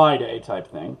 back in my day type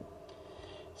thing.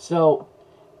 So,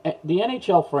 the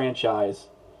NHL franchise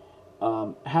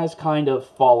has kind of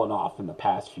fallen off in the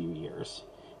past few years.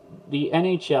 The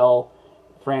NHL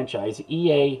franchise,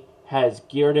 EA, has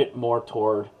geared it more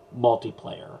toward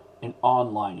multiplayer, an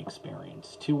online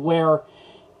experience, to where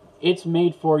it's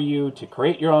made for you to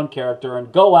create your own character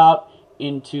and go out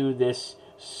into this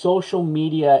social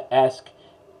media-esque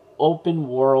open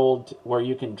world where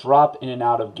you can drop in and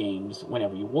out of games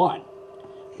whenever you want.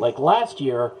 Like last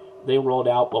year, they rolled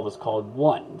out what was called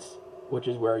Ones, which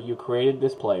is where you created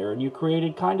this player and you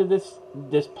created kind of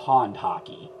this pond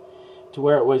hockey, to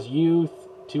where it was you,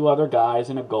 two other guys,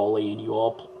 and a goalie, and you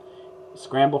all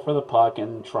scramble for the puck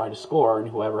and try to score,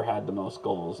 and whoever had the most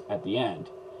goals at the end.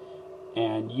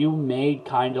 And you made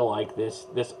kind of like this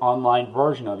online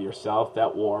version of yourself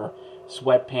that wore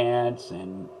sweatpants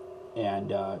and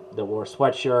that wore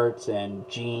sweatshirts and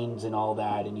jeans and all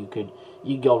that, and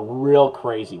you'd go real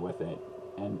crazy with it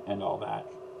and all that.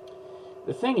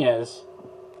 The thing is,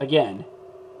 again,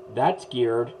 that's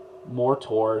geared more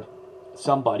toward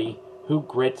somebody who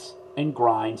grits and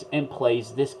grinds and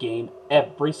plays this game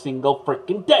every single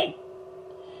freaking day,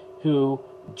 who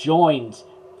joins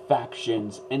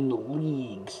factions and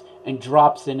leagues and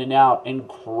drops in and out and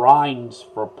grinds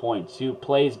for points, who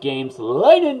plays games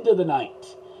late into the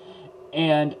night,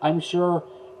 and I'm sure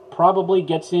probably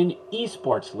gets in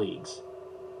esports leagues,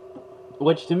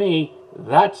 which to me,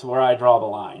 that's where I draw the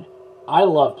line. I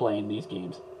love playing these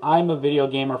games. I'm a video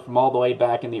gamer from all the way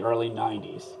back in the early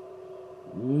 90s.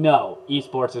 No,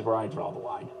 esports is where I draw the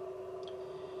line.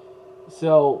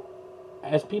 So,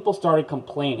 as people started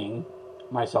complaining,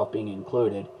 myself being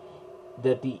included,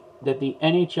 that the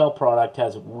NHL product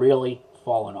has really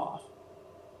fallen off.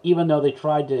 even though they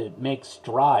tried to make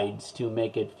strides to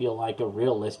make it feel like a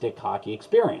realistic hockey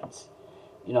experience.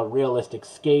 You know, realistic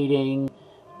skating,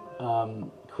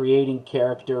 creating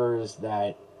characters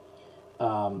that,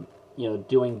 you know,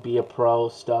 doing Be a Pro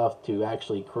stuff to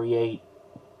actually create.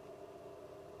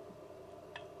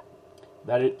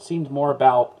 That it seemed more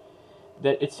about,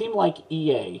 that it seemed like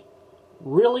EA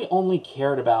really only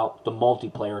cared about the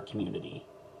multiplayer community.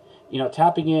 You know,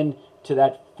 tapping in to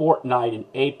that Fortnite and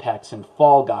Apex and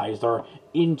Fall Guys, or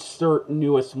insert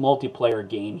newest multiplayer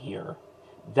game here.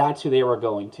 That's who they were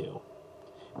going to.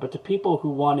 But the people who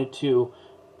wanted to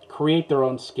create their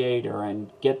own skater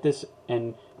and get this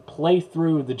and play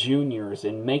through the juniors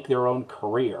and make their own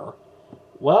career,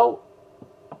 well,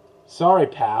 sorry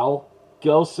pal,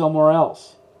 go somewhere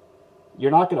else.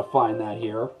 You're not going to find that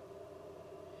here.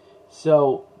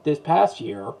 So this past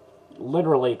year,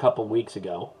 literally a couple weeks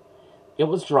ago, it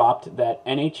was dropped that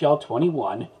NHL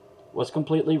 21 was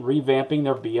completely revamping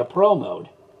their Be a Pro mode.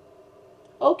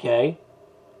 Okay,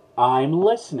 I'm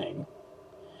listening.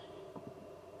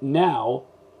 Now,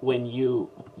 when you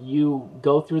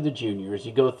go through the juniors,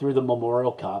 you go through the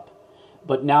Memorial Cup,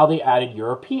 but now they added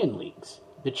European leagues.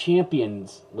 The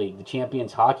Champions League, the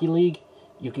Champions Hockey League,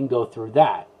 you can go through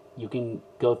that. You can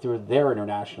go through their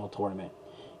international tournament.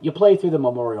 You play through the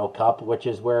Memorial Cup, which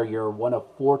is where you're one of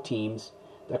 4 teams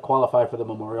that qualify for the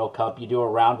Memorial Cup. You do a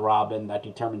round robin that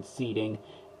determines seeding,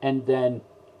 and then,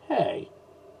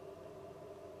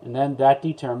 that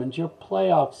determines your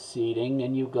playoff seeding,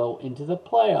 and you go into the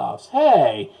playoffs.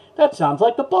 Hey, that sounds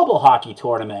like the bubble hockey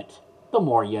tournament. The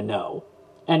more you know.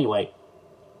 Anyway,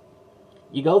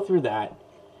 you go through that,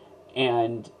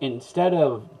 and instead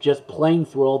of just playing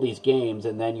through all these games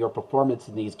and then your performance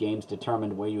in these games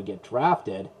determined where you get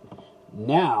drafted,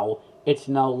 now it's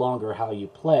no longer how you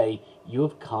play. You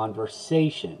have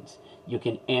conversations. You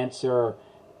can answer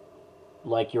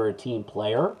like you're a team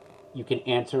player. You can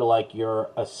answer like you're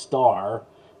a star.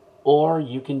 Or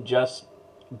you can just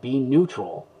be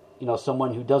neutral. You know,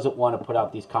 someone who doesn't want to put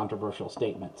out these controversial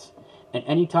statements. And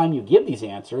anytime you give these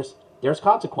answers, there's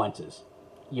consequences.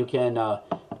 You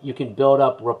can build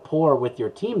up rapport with your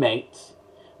teammates.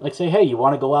 Like say, hey, you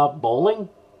want to go out bowling?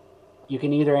 You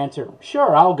can either answer,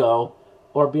 sure, I'll go.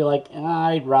 Or be like,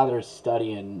 I'd rather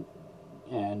study and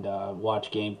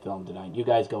watch game film tonight. You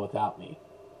guys go without me.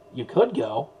 You could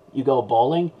go. You go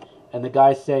bowling, and the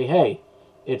guys say, hey,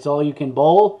 it's all you can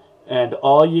bowl and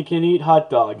all you can eat hot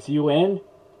dogs. You in?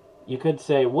 You could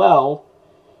say, well,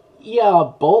 yeah,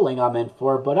 bowling I'm in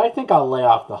for, but I think I'll lay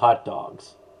off the hot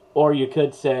dogs. Or you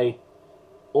could say,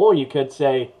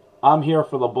 I'm here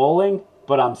for the bowling,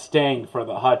 but I'm staying for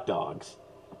the hot dogs.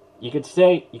 You could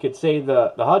say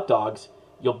the hot dogs.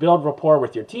 You'll build rapport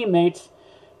with your teammates,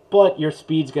 but your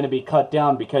speed's going to be cut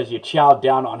down because you chowed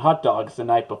down on hot dogs the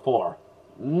night before.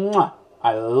 Mwah!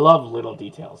 I love little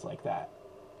details like that.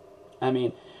 I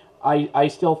mean, I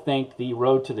still think the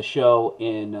road to the show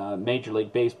in Major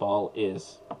League Baseball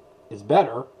is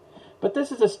better, but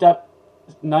this is a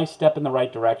nice step in the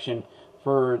right direction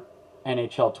for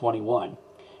NHL 21.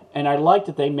 And I like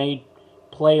that they made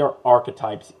player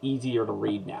archetypes easier to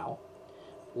read now.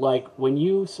 Like, when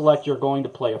you select you're going to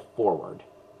play a forward,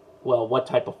 well, what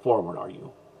type of forward are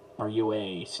you? Are you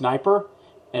a sniper?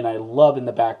 And I love in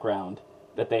the background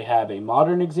that they have a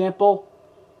modern example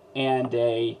and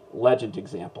a legend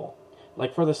example.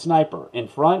 Like for the sniper, in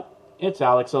front, it's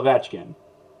Alex Ovechkin.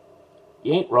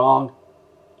 You ain't wrong.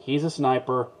 He's a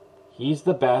sniper. He's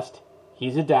the best.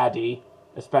 He's a daddy,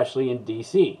 especially in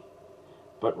DC.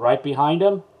 But right behind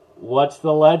him, what's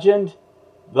the legend?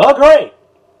 The great!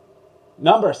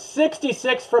 Number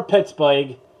 66 for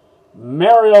Pittsburgh,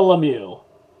 Mario Lemieux.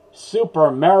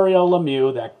 Super Mario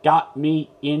Lemieux that got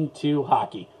me into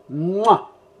hockey. Mwah!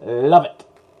 Love it.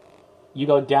 You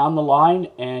go down the line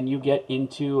and you get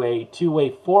into a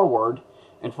two-way forward.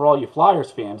 And for all you Flyers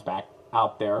fans back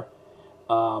out there,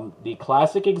 the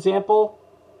classic example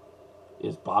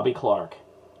is Bobby Clark.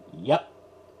 Yep.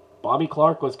 Bobby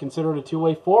Clark was considered a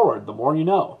two-way forward, the more you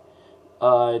know.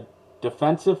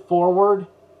 Defensive forward,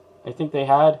 I think they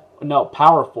had... No,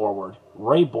 power forward.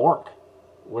 Ray Bourque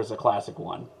was a classic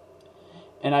one.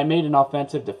 And I made an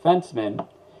offensive defenseman,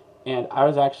 and I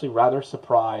was actually rather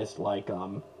surprised, like,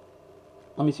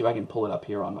 let me see if I can pull it up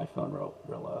here on my phone real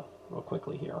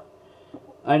quickly here.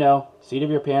 I know, seat of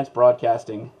your pants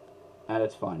broadcasting at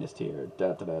its finest here.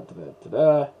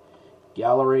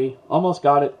 Gallery, almost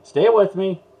got it. Stay with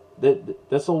me.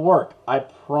 This'll work, I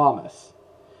promise.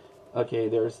 Okay,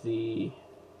 there's the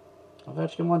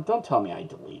Ovechkin one. Don't tell me I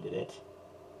deleted it.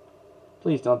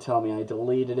 Please don't tell me I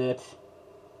deleted it.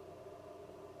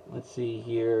 Let's see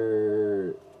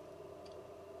here.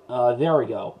 There we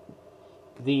go.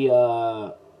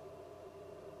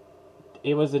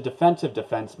 It was a defensive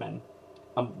defenseman.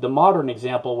 The modern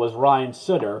example was Ryan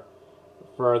Sutter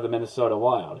for the Minnesota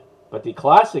Wild. But the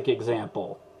classic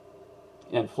example,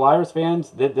 and Flyers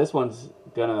fans, this one's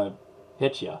going to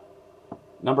hit you.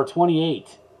 Number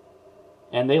 28.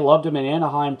 And they loved him in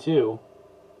Anaheim too.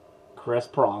 Chris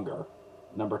Pronger,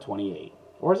 number 28.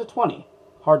 Or is it 20?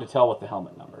 Hard to tell with the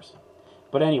helmet numbers.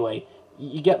 But anyway,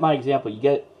 you get my example.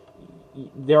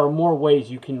 There are more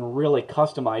ways you can really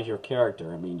customize your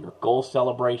character. I mean, your goal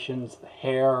celebrations, the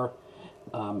hair,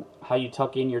 how you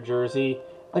tuck in your jersey.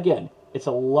 Again, it's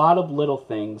a lot of little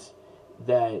things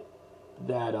that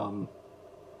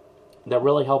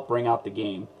really help bring out the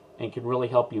game and can really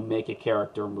help you make a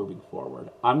character moving forward.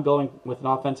 I'm going with an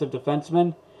offensive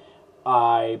defenseman.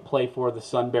 I play for the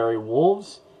Sunbury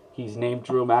Wolves. He's named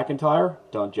Drew McIntyre.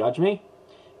 Don't judge me.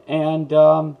 And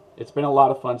it's been a lot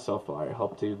of fun so far. I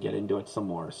hope to get into it some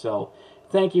more. So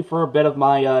thank you for a bit of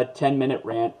my 10-minute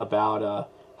rant about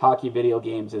hockey video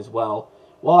games as well.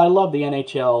 While I love the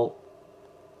NHL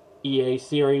EA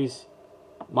series,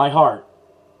 my heart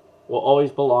will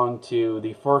always belong to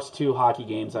the first 2 hockey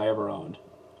games I ever owned.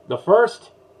 The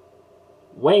first,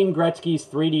 Wayne Gretzky's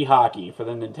 3D Hockey for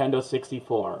the Nintendo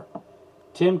 64.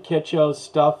 Tim Kitchow's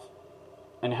stuff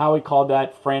and how he called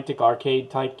that frantic arcade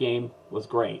type game was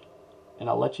great. And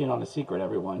I'll let you in on a secret,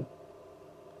 everyone.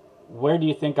 Where do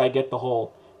you think I get the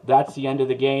whole, that's the end of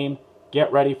the game,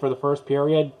 get ready for the first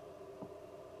period?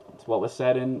 It's what was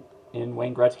said in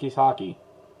Wayne Gretzky's hockey.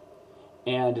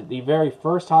 And the very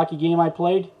first hockey game I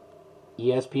played,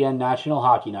 ESPN National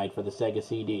Hockey Night for the Sega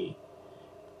CD.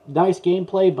 Nice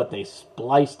gameplay, but they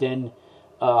spliced in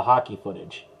hockey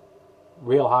footage.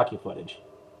 Real hockey footage.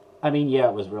 I mean, yeah,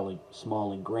 it was really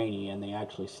small and grainy, and they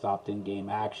actually stopped in-game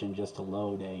action just to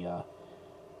load a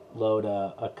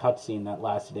cutscene that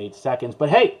lasted 8 seconds. But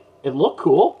hey, it looked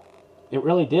cool. It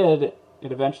really did.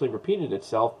 It eventually repeated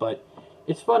itself, but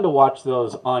it's fun to watch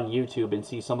those on YouTube and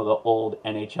see some of the old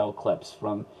NHL clips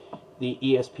from the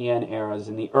ESPN eras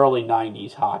in the early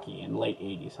 90s hockey and late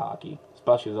 80s hockey,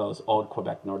 especially those old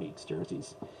Quebec Nordiques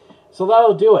jerseys. So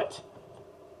that'll do it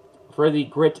for the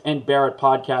Grit and Bear It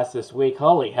podcast this week.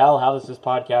 Holy hell, how does this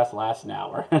podcast last an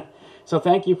hour? So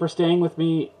thank you for staying with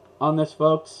me on this,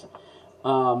 folks.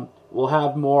 We'll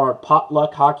have more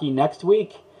Potluck Hockey next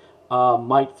week.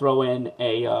 Might throw in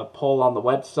a poll on the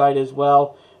website as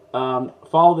well.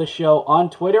 Follow the show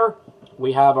on Twitter.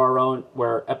 We have our own,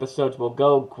 where episodes will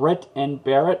go, Grit and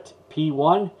Barrett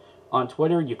P1 on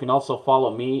Twitter. You can also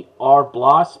follow me,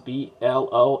 rbloss,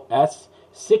 BLOS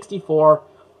 64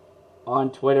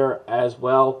 on Twitter as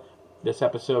well. This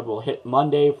episode will hit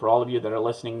Monday. For all of you that are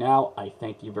listening now, I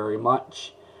thank you very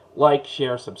much. Like,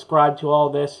 share, subscribe to all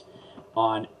this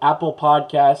on Apple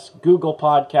Podcasts, Google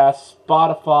Podcasts,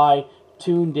 Spotify,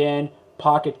 Tuned In,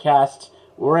 Pocket Casts,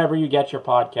 wherever you get your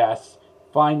podcasts.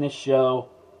 Find this show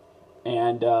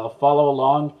and follow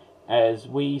along as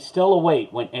we still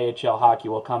await when AHL hockey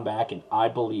will come back, and I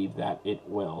believe that it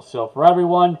will. So for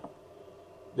everyone,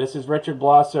 this is Richard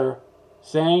Blosser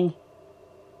saying,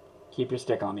 keep your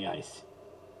stick on the ice.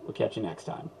 We'll catch you next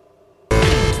time.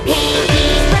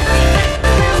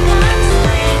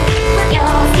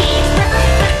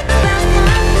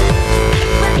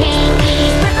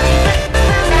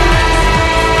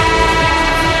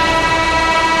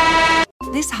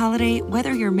 This holiday,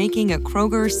 whether you're making a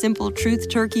Kroger Simple Truth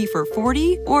Turkey for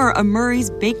 40 or a Murray's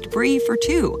Baked Brie for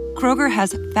 2, Kroger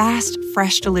has fast,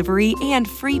 fresh delivery and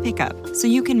free pickup, so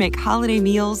you can make holiday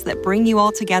meals that bring you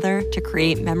all together to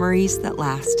create memories that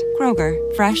last. Kroger,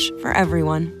 fresh for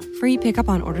everyone. Free pickup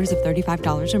on orders of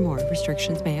 $35 or more.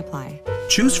 Restrictions may apply.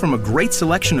 Choose from a great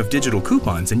selection of digital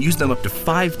coupons and use them up to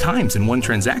 5 times in one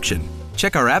transaction.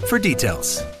 Check our app for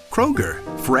details. Kroger,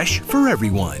 fresh for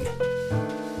everyone.